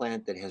a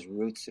plant that has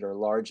roots that are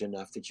large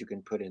enough that you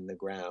can put in the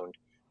ground.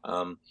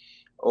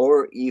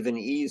 Or even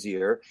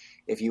easier,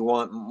 if you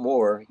want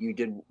more, you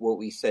did what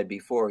we said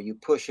before. You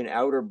push an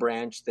outer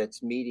branch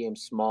that's medium,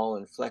 small,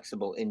 and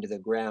flexible into the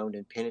ground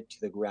and pin it to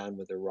the ground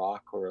with a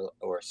rock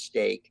or a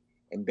stake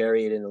and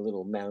bury it in a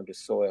little mound of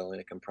soil, and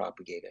it can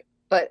propagate it.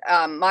 But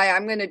Maya,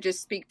 I'm going to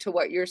just speak to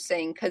what you're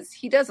saying because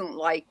he doesn't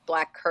like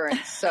black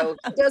currants, so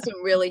he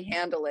doesn't really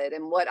handle it.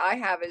 And what I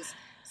have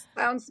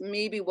sounds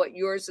maybe what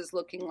yours is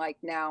looking like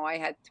now. I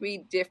had 3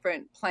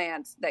 different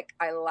plants that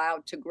I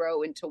allowed to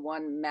grow into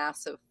one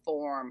massive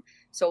form.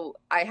 So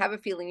I have a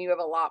feeling you have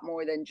a lot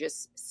more than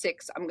just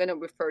 6. I'm going to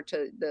refer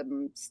to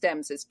the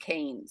stems as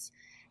canes.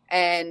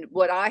 And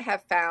what I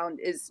have found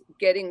is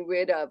getting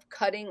rid of,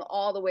 cutting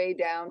all the way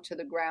down to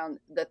the ground,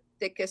 the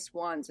thickest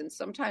ones. And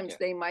sometimes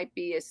they might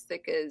be as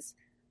thick as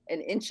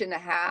 1.5 inches,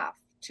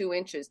 2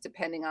 inches,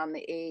 depending on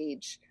the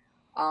age.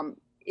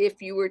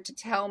 If you were to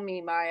tell me,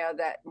 Maya,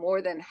 that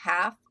more than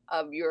half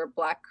of your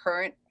black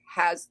currant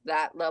has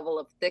that level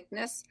of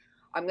thickness,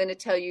 I'm going to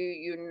tell you,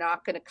 you're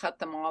not going to cut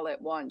them all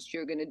at once.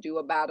 You're going to do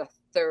about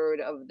 1/3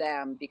 of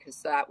them,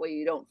 because that way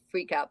you don't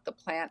freak out the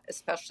plant,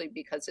 especially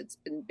because it's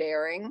been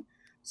bearing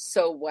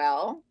so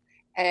well.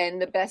 And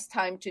the best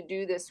time to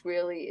do this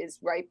really is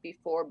right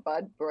before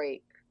bud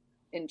break,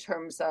 in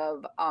terms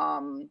of,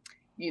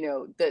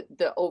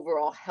 the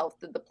overall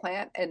health of the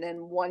plant. And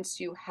then once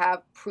you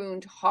have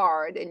pruned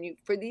hard, and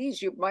for these,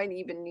 you might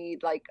even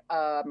need like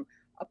a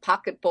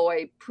pocket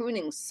boy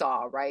pruning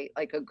saw, right?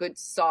 Like a good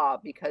saw,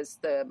 because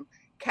the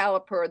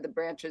caliper of the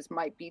branches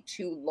might be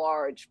too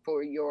large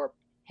for your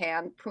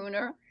hand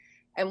pruner.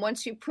 And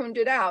once you pruned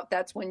it out,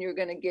 that's when you're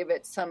going to give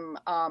it some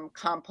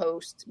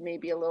compost,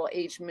 maybe a little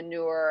aged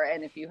manure.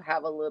 And if you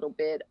have a little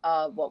bit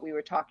of what we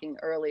were talking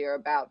earlier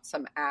about,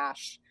 some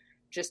ash,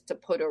 just to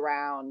put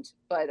around.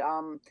 But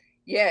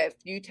if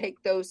you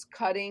take those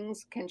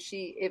cuttings,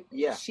 she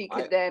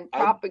could then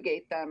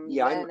propagate them.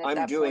 Yeah,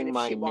 I'm doing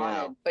mine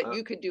now. But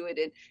you could do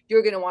it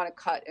you're going to want to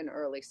cut in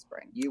early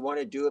spring. You want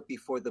to do it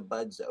before the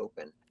buds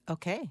open.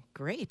 Okay,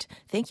 great.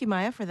 Thank you,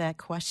 Maya, for that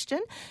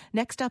question.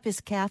 Next up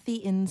is Kathy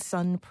in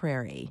Sun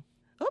Prairie.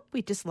 Oh,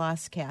 we just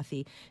lost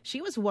Kathy.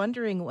 She was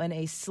wondering when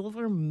a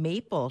silver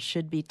maple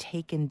should be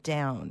taken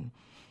down.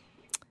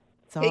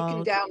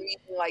 Taken down meaning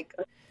like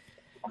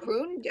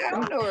pruned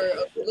down or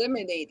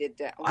eliminated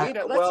down?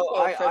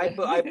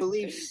 I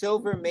believe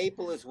silver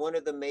maple is one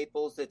of the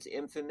maples that's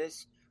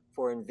infamous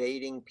for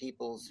invading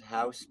people's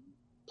house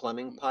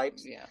plumbing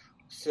pipes. Yeah.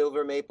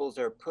 Silver maples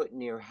are put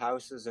near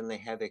houses, and they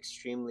have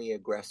extremely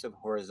aggressive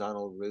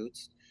horizontal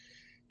roots.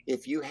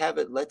 If you have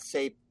it, let's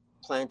say,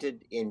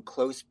 planted in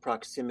close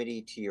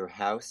proximity to your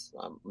house,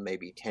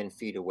 maybe 10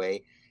 feet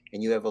away,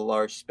 and you have a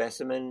large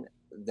specimen,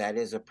 that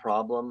is a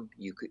problem.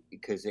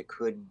 Because it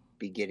could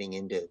be getting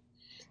into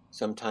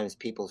sometimes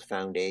people's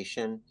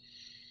foundation.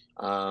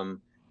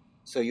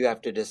 So you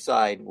have to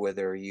decide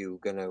whether you're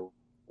going to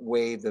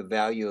weigh the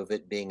value of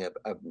it being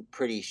a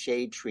pretty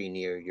shade tree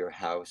near your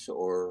house,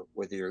 or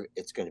whether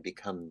it's going to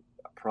become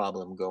a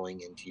problem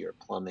going into your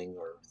plumbing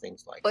or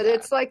things like that. But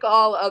it's like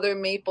all other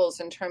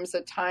maples in terms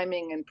of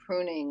timing and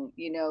pruning.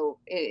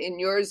 In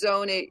your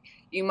zone,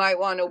 you might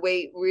want to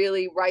wait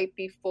really right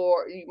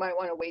before. You might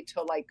want to wait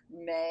till like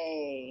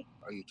May.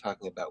 Are you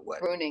talking about what?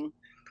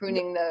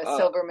 Pruning the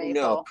silver maple.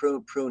 No,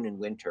 prune in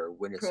winter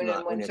when it's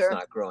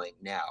not growing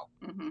now.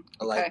 Mm-hmm.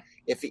 Like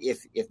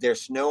if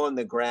there's snow on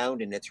the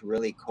ground and it's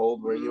really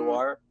cold where you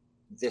are,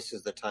 this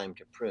is the time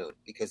to prune,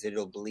 because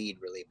it'll bleed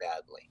really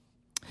badly.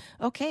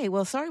 Okay,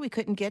 well, sorry we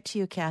couldn't get to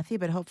you, Kathy,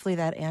 but hopefully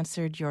that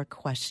answered your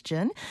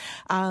question.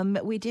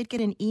 We did get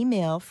an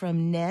email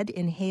from Ned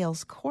in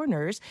Hales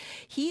Corners.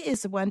 He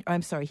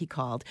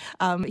called.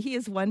 He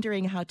is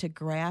wondering how to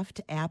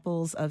graft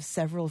apples of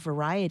several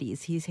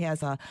varieties. He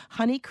has a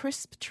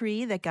Honeycrisp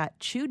tree that got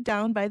chewed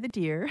down by the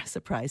deer.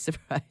 Surprise,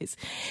 surprise.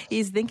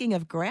 He's thinking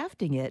of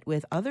grafting it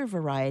with other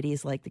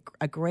varieties like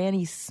a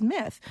Granny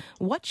Smith.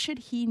 What should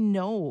he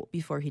know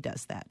before he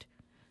does that?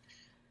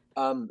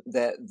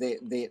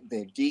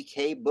 The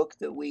DK book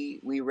that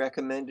we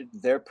recommended,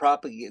 their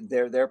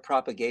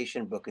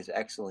propagation book is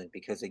excellent,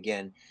 because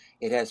again,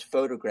 it has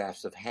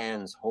photographs of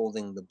hands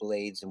holding the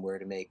blades and where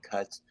to make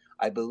cuts.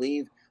 I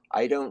believe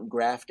I don't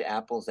graft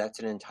apples. That's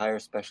an entire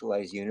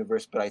specialized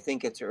universe, but I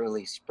think it's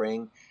early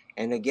spring.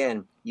 And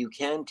again, you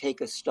can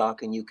take a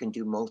stock and you can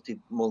do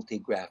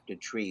multi-grafted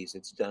trees.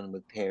 It's done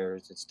with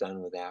pears. It's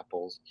done with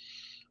apples.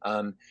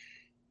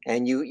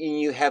 And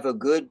you have a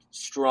good,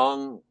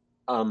 strong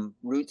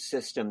root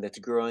system that's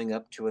growing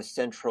up to a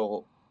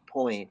central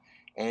point.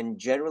 And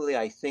generally,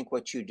 I think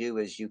what you do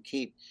is you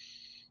keep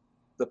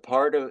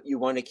you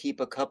want to keep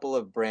a couple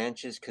of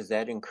branches, because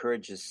that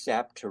encourages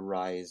sap to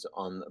rise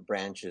on the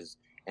branches.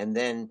 And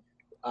then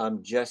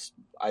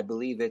I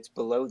believe it's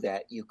below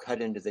that, you cut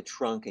into the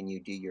trunk and you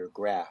do your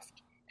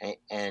graft.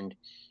 And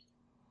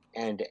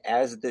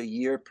as the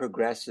year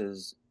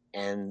progresses,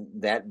 and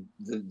that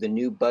the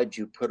new bud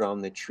you put on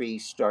the tree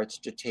starts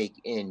to take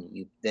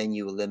in, then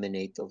you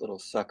eliminate the little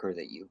sucker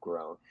that you've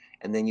grown,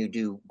 and then you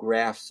do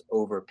grafts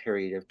over a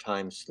period of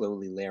time,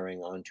 slowly layering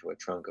onto a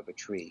trunk of a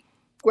tree.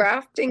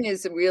 Grafting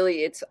is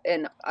it's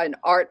an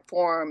art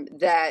form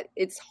that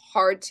it's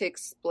hard to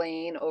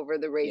explain over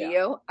the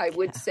radio. Yeah. I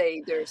would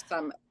say there's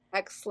some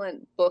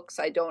excellent books.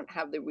 I don't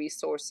have the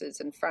resources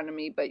in front of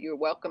me, but you're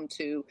welcome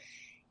to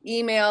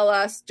email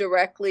us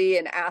directly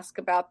and ask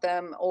about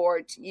them,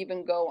 or to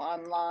even go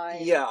online.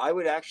 Yeah, I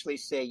would actually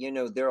say,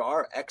 there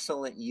are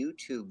excellent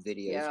YouTube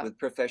videos with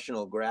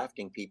professional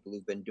grafting people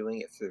who've been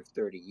doing it for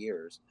 30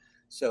 years.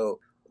 So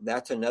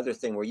that's another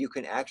thing where you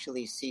can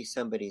actually see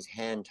somebody's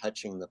hand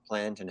touching the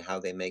plant and how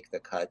they make the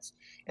cuts.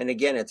 And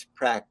again, it's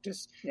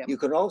practice. Yeah. You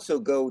can also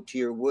go to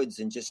your woods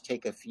and just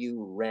take a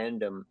few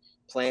random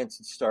plants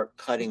and start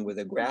cutting with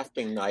a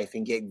grafting knife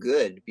and get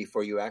good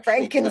before you actually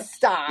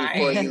Frankenstein.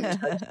 before you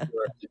touch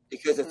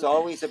because it's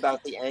always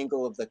about the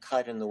angle of the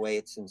cut and the way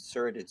it's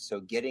inserted.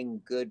 So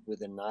getting good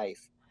with a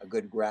knife, a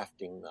good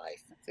grafting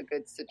knife. That's a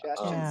good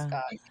suggestion,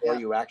 Scott. Before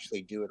you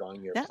actually do it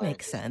on your That plant.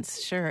 makes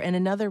sense, sure. And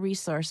another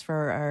resource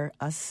for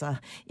us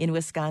in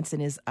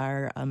Wisconsin is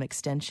our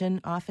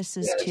extension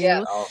offices,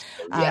 too.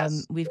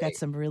 Yes. We've got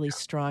some really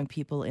strong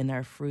people in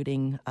our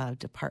fruiting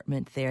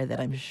department there that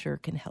I'm sure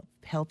can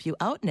help you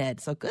out, Ned.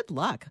 So good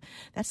luck.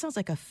 That sounds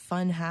like a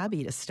fun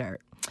hobby to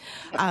start.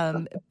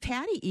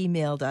 Patty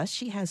emailed us.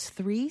 She has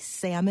 3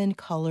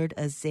 salmon-colored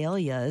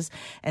azaleas,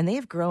 and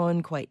they've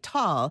grown quite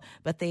tall,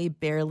 but they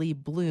barely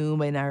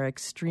bloom and are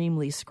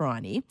extremely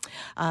scrawny.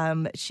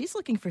 She's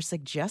looking for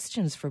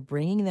suggestions for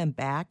bringing them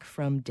back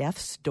from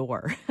death's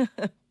door.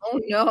 Oh,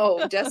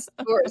 no. Death's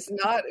door is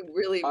not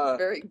really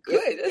very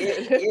good.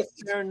 If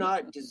they're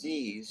not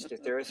diseased,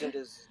 if there isn't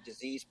a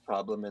disease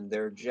problem and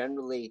they're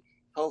generally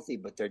healthy,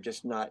 but they're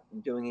just not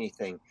doing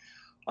anything,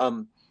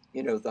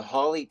 the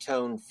holly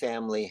tone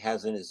family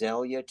has an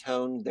azalea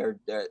tone. They're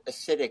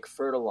acidic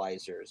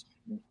fertilizers.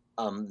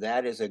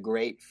 That is a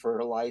great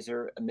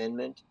fertilizer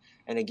amendment.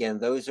 And again,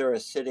 those are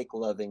acidic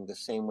loving the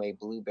same way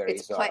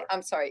blueberries are.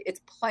 I'm sorry,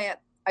 it's plant.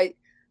 I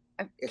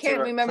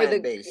can't remember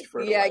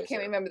I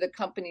can't remember the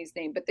company's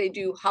name, but they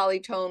do holly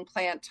tone,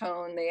 plant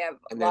tone. They have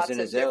lots of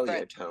azalea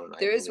different tone.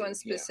 There is one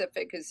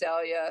specific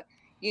azalea.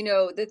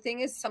 The thing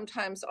is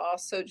sometimes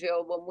also,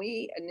 Jill, when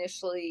we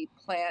initially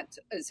plant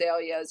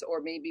azaleas,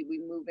 or maybe we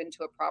move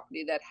into a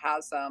property that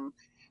has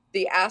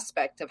the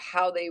aspect of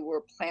how they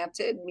were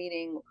planted,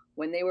 meaning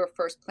when they were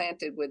first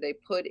planted, were they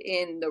put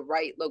in the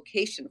right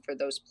location for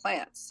those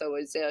plants? So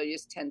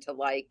azaleas tend to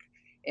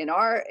in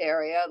our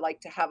area, like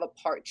to have a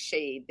part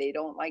shade. They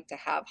don't like to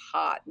have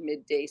hot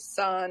midday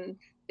sun.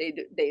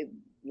 They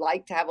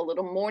like to have a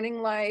little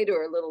morning light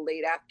or a little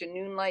late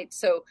afternoon light.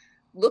 So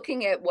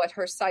looking at what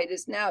her site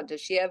is now,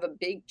 does she have a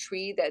big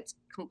tree that's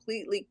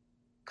completely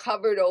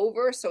covered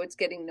over so it's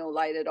getting no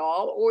light at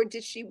all? Or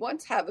did she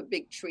once have a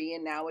big tree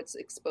and now it's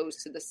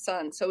exposed to the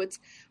sun? So it's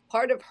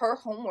part of her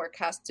homework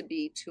has to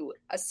be to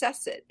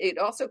assess it. It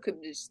also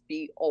could just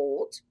be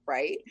old,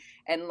 right?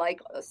 And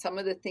like some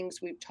of the things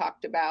we've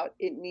talked about,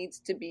 it needs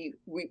to be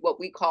what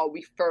we call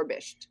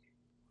refurbished.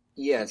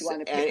 Yes,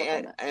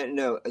 and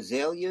no,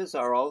 azaleas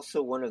are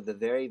also one of the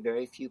very,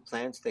 very few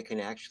plants that can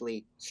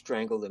actually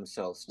strangle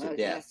themselves to death.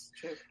 Yes,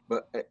 true.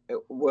 But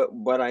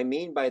what I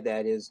mean by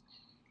that is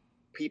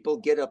people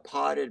get a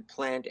potted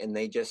plant and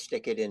they just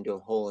stick it into a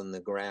hole in the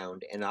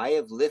ground. And I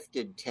have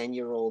lifted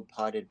 10-year-old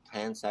potted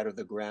plants out of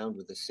the ground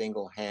with a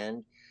single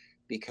hand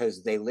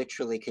because they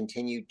literally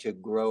continued to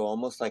grow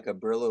almost like a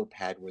Brillo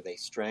pad where they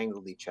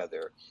strangled each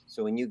other.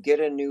 So when you get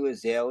a new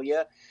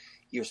azalea,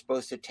 you're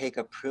supposed to take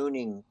a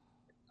pruning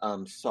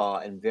saw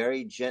and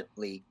very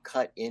gently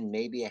cut in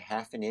maybe a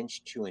half an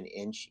inch to an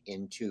inch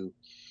into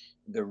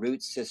the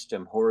root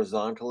system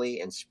horizontally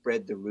and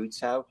spread the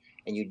roots out.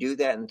 And you do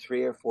that in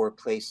 3 or 4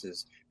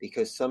 places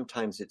because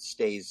sometimes it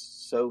stays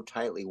so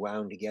tightly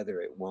wound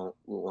together it won't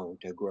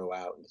grow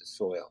out into the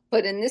soil.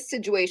 But in this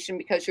situation,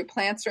 because your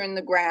plants are in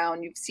the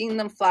ground, you've seen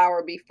them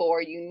flower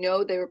before, you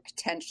know their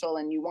potential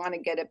and you want to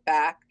get it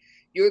back,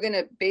 you're going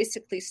to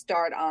basically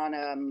start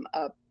on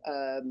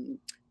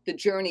the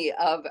journey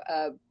of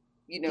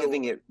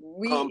giving it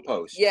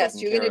compost.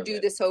 Yes, you're going to do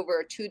this over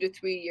a 2 to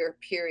 3 year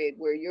period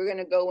where you're going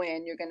to go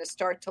in, you're going to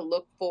start to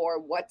look for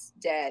what's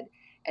dead.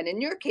 And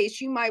in your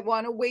case, you might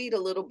want to wait a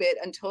little bit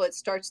until it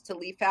starts to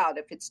leaf out.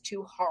 If it's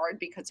too hard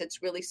because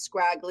it's really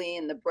scraggly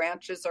and the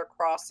branches are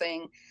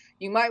crossing,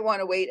 you might want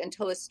to wait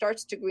until it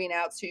starts to green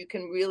out so you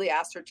can really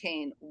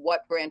ascertain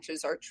what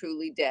branches are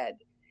truly dead.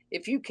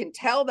 If you can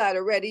tell that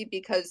already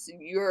because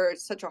you're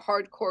such a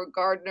hardcore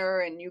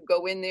gardener and you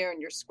go in there and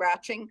you're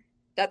scratching,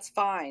 that's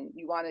fine.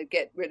 You want to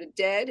get rid of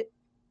dead,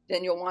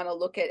 then you'll want to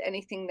look at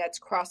anything that's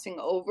crossing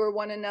over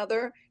one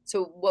another.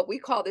 So what we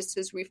call this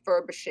is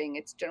refurbishing.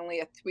 It's generally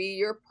a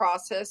 3-year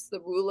process. The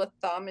rule of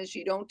thumb is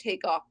you don't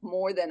take off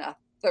more than a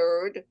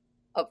third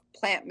of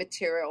plant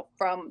material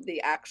from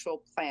the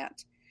actual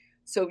plant.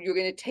 So you're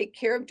going to take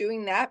care of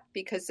doing that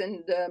because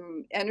then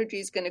the energy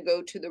is going to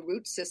go to the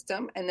root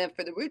system. And then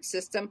for the root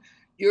system,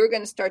 you're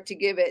going to start to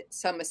give it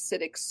some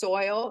acidic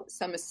soil,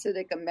 some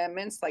acidic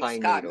amendments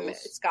like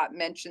Scott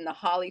mentioned, the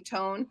holly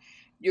tone.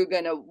 You're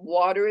going to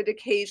water it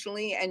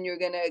occasionally and you're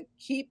going to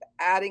keep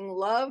adding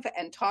love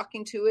and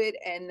talking to it.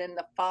 And then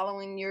the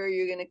following year,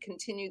 you're going to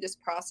continue this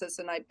process.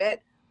 And I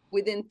bet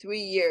within 3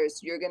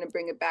 years, you're going to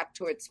bring it back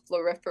to its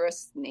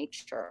floriferous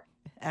nature.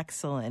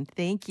 Excellent.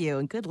 Thank you.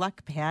 And good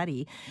luck,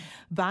 Patty.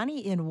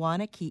 Bonnie in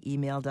Wanakee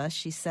emailed us.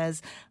 She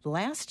says,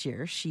 last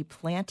year she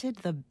planted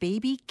the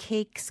Baby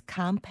Cakes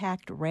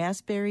compact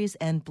raspberries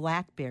and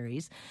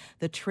blackberries.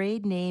 The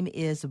trade name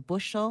is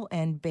Bushel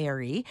and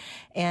Berry,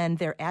 and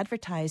they're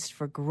advertised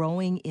for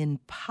growing in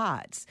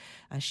pots.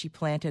 She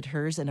planted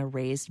hers in a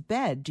raised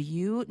bed. Do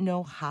you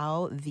know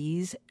how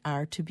these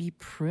are to be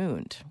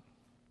pruned?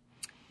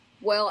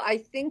 Well, I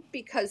think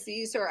because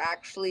these are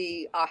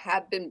actually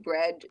have been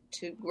bred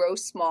to grow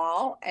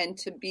small and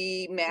to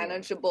be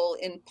manageable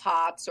in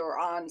pots or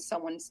on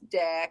someone's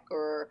deck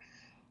or,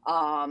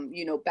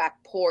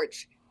 back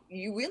porch,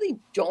 you really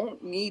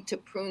don't need to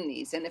prune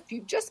these. And if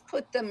you just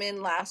put them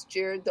in last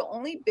year, the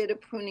only bit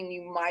of pruning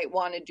you might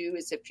want to do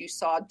is if you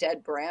saw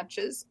dead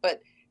branches.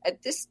 But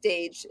at this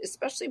stage,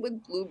 especially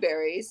with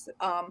blueberries,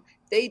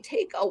 they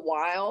take a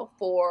while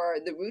for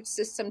the root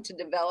system to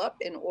develop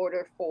in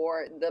order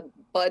for the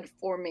bud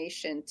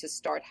formation to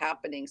start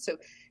happening. So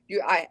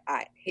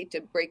I hate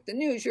to break the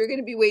news, you're going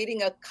to be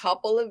waiting a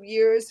couple of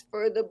years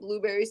for the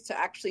blueberries to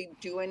actually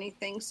do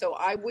anything. So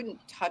I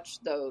wouldn't touch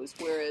those,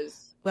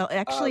 whereas... Well,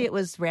 actually, it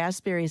was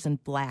raspberries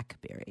and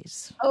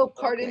blackberries. Oh,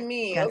 pardon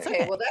me.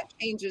 Okay, well, that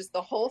changes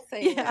the whole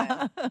thing.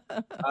 Yeah.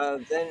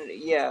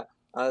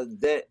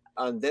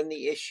 Then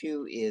the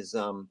issue is,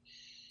 I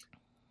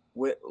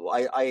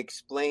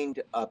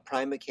explained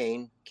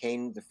primocane,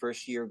 cane the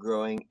first year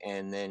growing,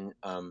 and then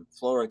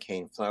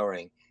floricane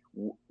flowering.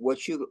 What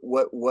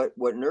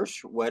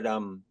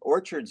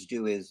orchards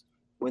do is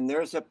when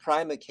there's a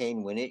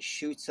primocane, when it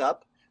shoots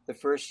up the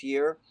first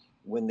year,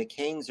 when the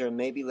canes are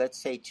maybe,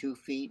 let's say, 2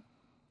 feet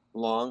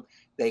long,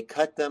 they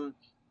cut them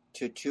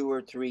to 2 or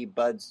 3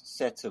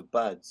 sets of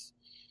buds.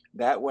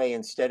 That way,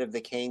 instead of the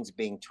canes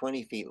being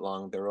 20 feet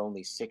long, they're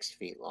only 6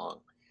 feet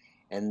long.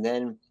 And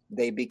then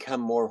they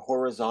become more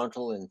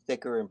horizontal and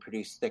thicker and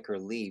produce thicker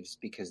leaves,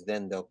 because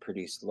then they'll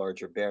produce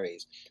larger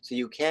berries. So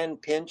you can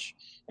pinch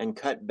and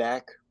cut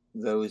back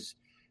those,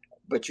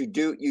 but you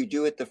do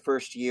it the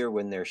first year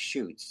when they're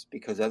shoots,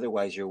 because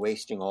otherwise you're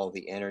wasting all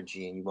the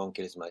energy and you won't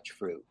get as much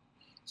fruit.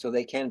 So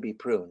they can be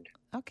pruned.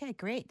 Okay,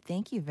 great.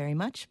 Thank you very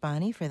much,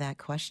 Bonnie, for that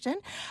question.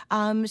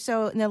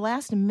 So in the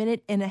last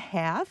minute and a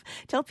half,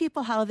 tell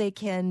people how they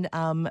can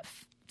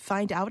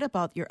find out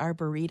about your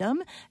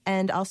Arboretum,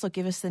 and also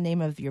give us the name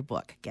of your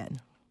book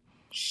again.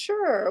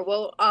 Sure.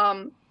 Well,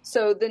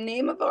 so the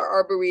name of our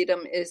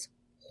Arboretum is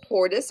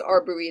Hortus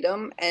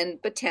Arboretum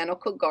and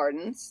Botanical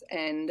Gardens.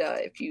 And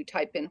if you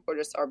type in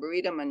Hortus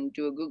Arboretum and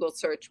do a Google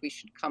search, we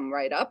should come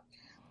right up.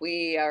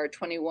 We are a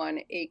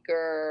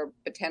 21-acre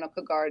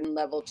botanical garden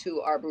level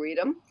 2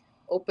 arboretum,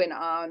 open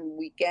on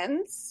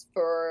weekends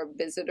for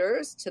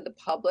visitors to the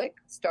public,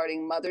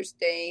 starting Mother's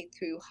Day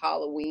through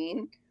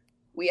Halloween.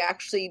 We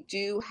actually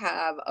do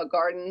have a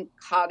garden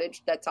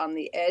cottage that's on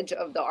the edge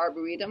of the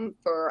Arboretum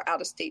for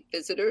out-of-state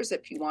visitors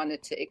if you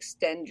wanted to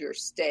extend your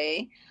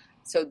stay.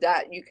 So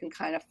that you can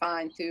kind of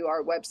find through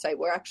our website.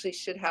 We actually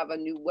should have a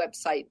new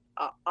website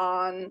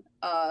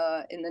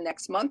in the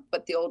next month,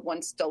 but the old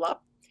one's still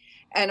up.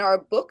 And our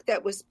book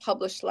that was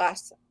published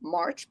last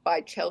March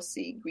by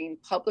Chelsea Green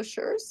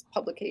Publications,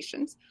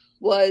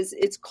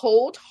 it's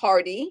Cold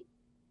Hardy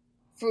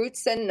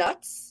Fruits and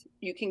Nuts.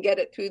 You can get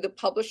it through the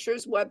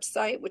publisher's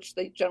website, which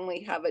they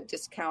generally have a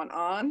discount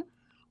on.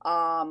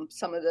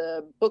 Some of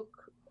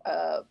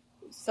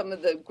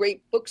the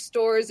great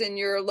bookstores in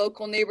your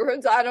local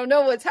neighborhoods. I don't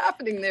know what's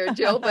happening there,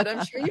 Jill, but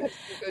I'm sure you have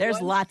some good There's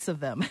ones. Lots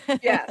of them.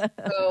 Yeah.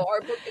 So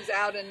our book is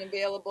out and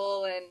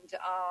available, and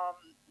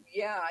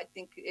I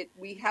think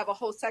we have a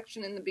whole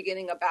section in the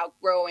beginning about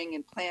growing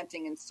and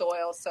planting and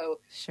soil.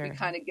 So Sure. we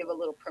kind of give a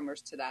little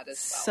primers to that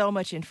as well. So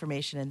much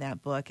information in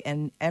that book.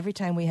 And every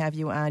time we have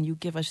you on, you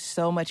give us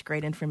so much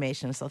great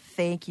information. So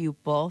thank you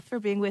both for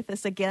being with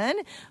us again.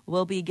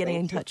 We'll be getting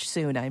in touch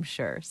soon, I'm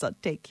sure. So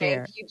take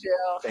care. Thank you,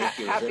 Jill. Thank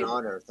you. It's an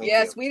honor. Thank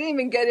Yes, you. we didn't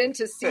even get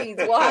into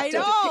seeds. I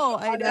know.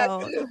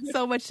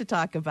 So much to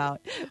talk about.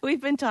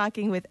 We've been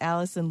talking with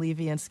Allison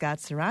Levy and Scott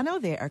Serrano.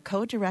 They are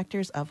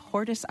co-directors of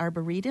Hortus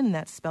Arboretum, and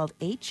that's spelled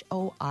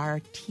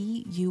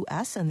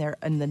Hortus, and they're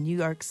in the New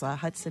York's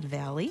Hudson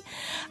Valley.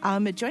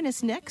 Join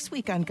us next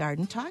week on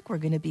Garden Talk. We're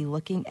going to be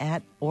looking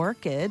at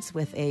orchids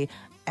with a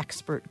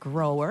expert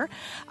grower.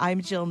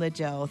 I'm Jill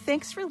Nadeau.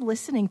 Thanks for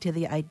listening to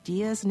the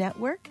Ideas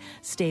Network.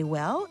 Stay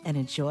well and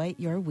enjoy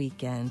your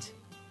weekend.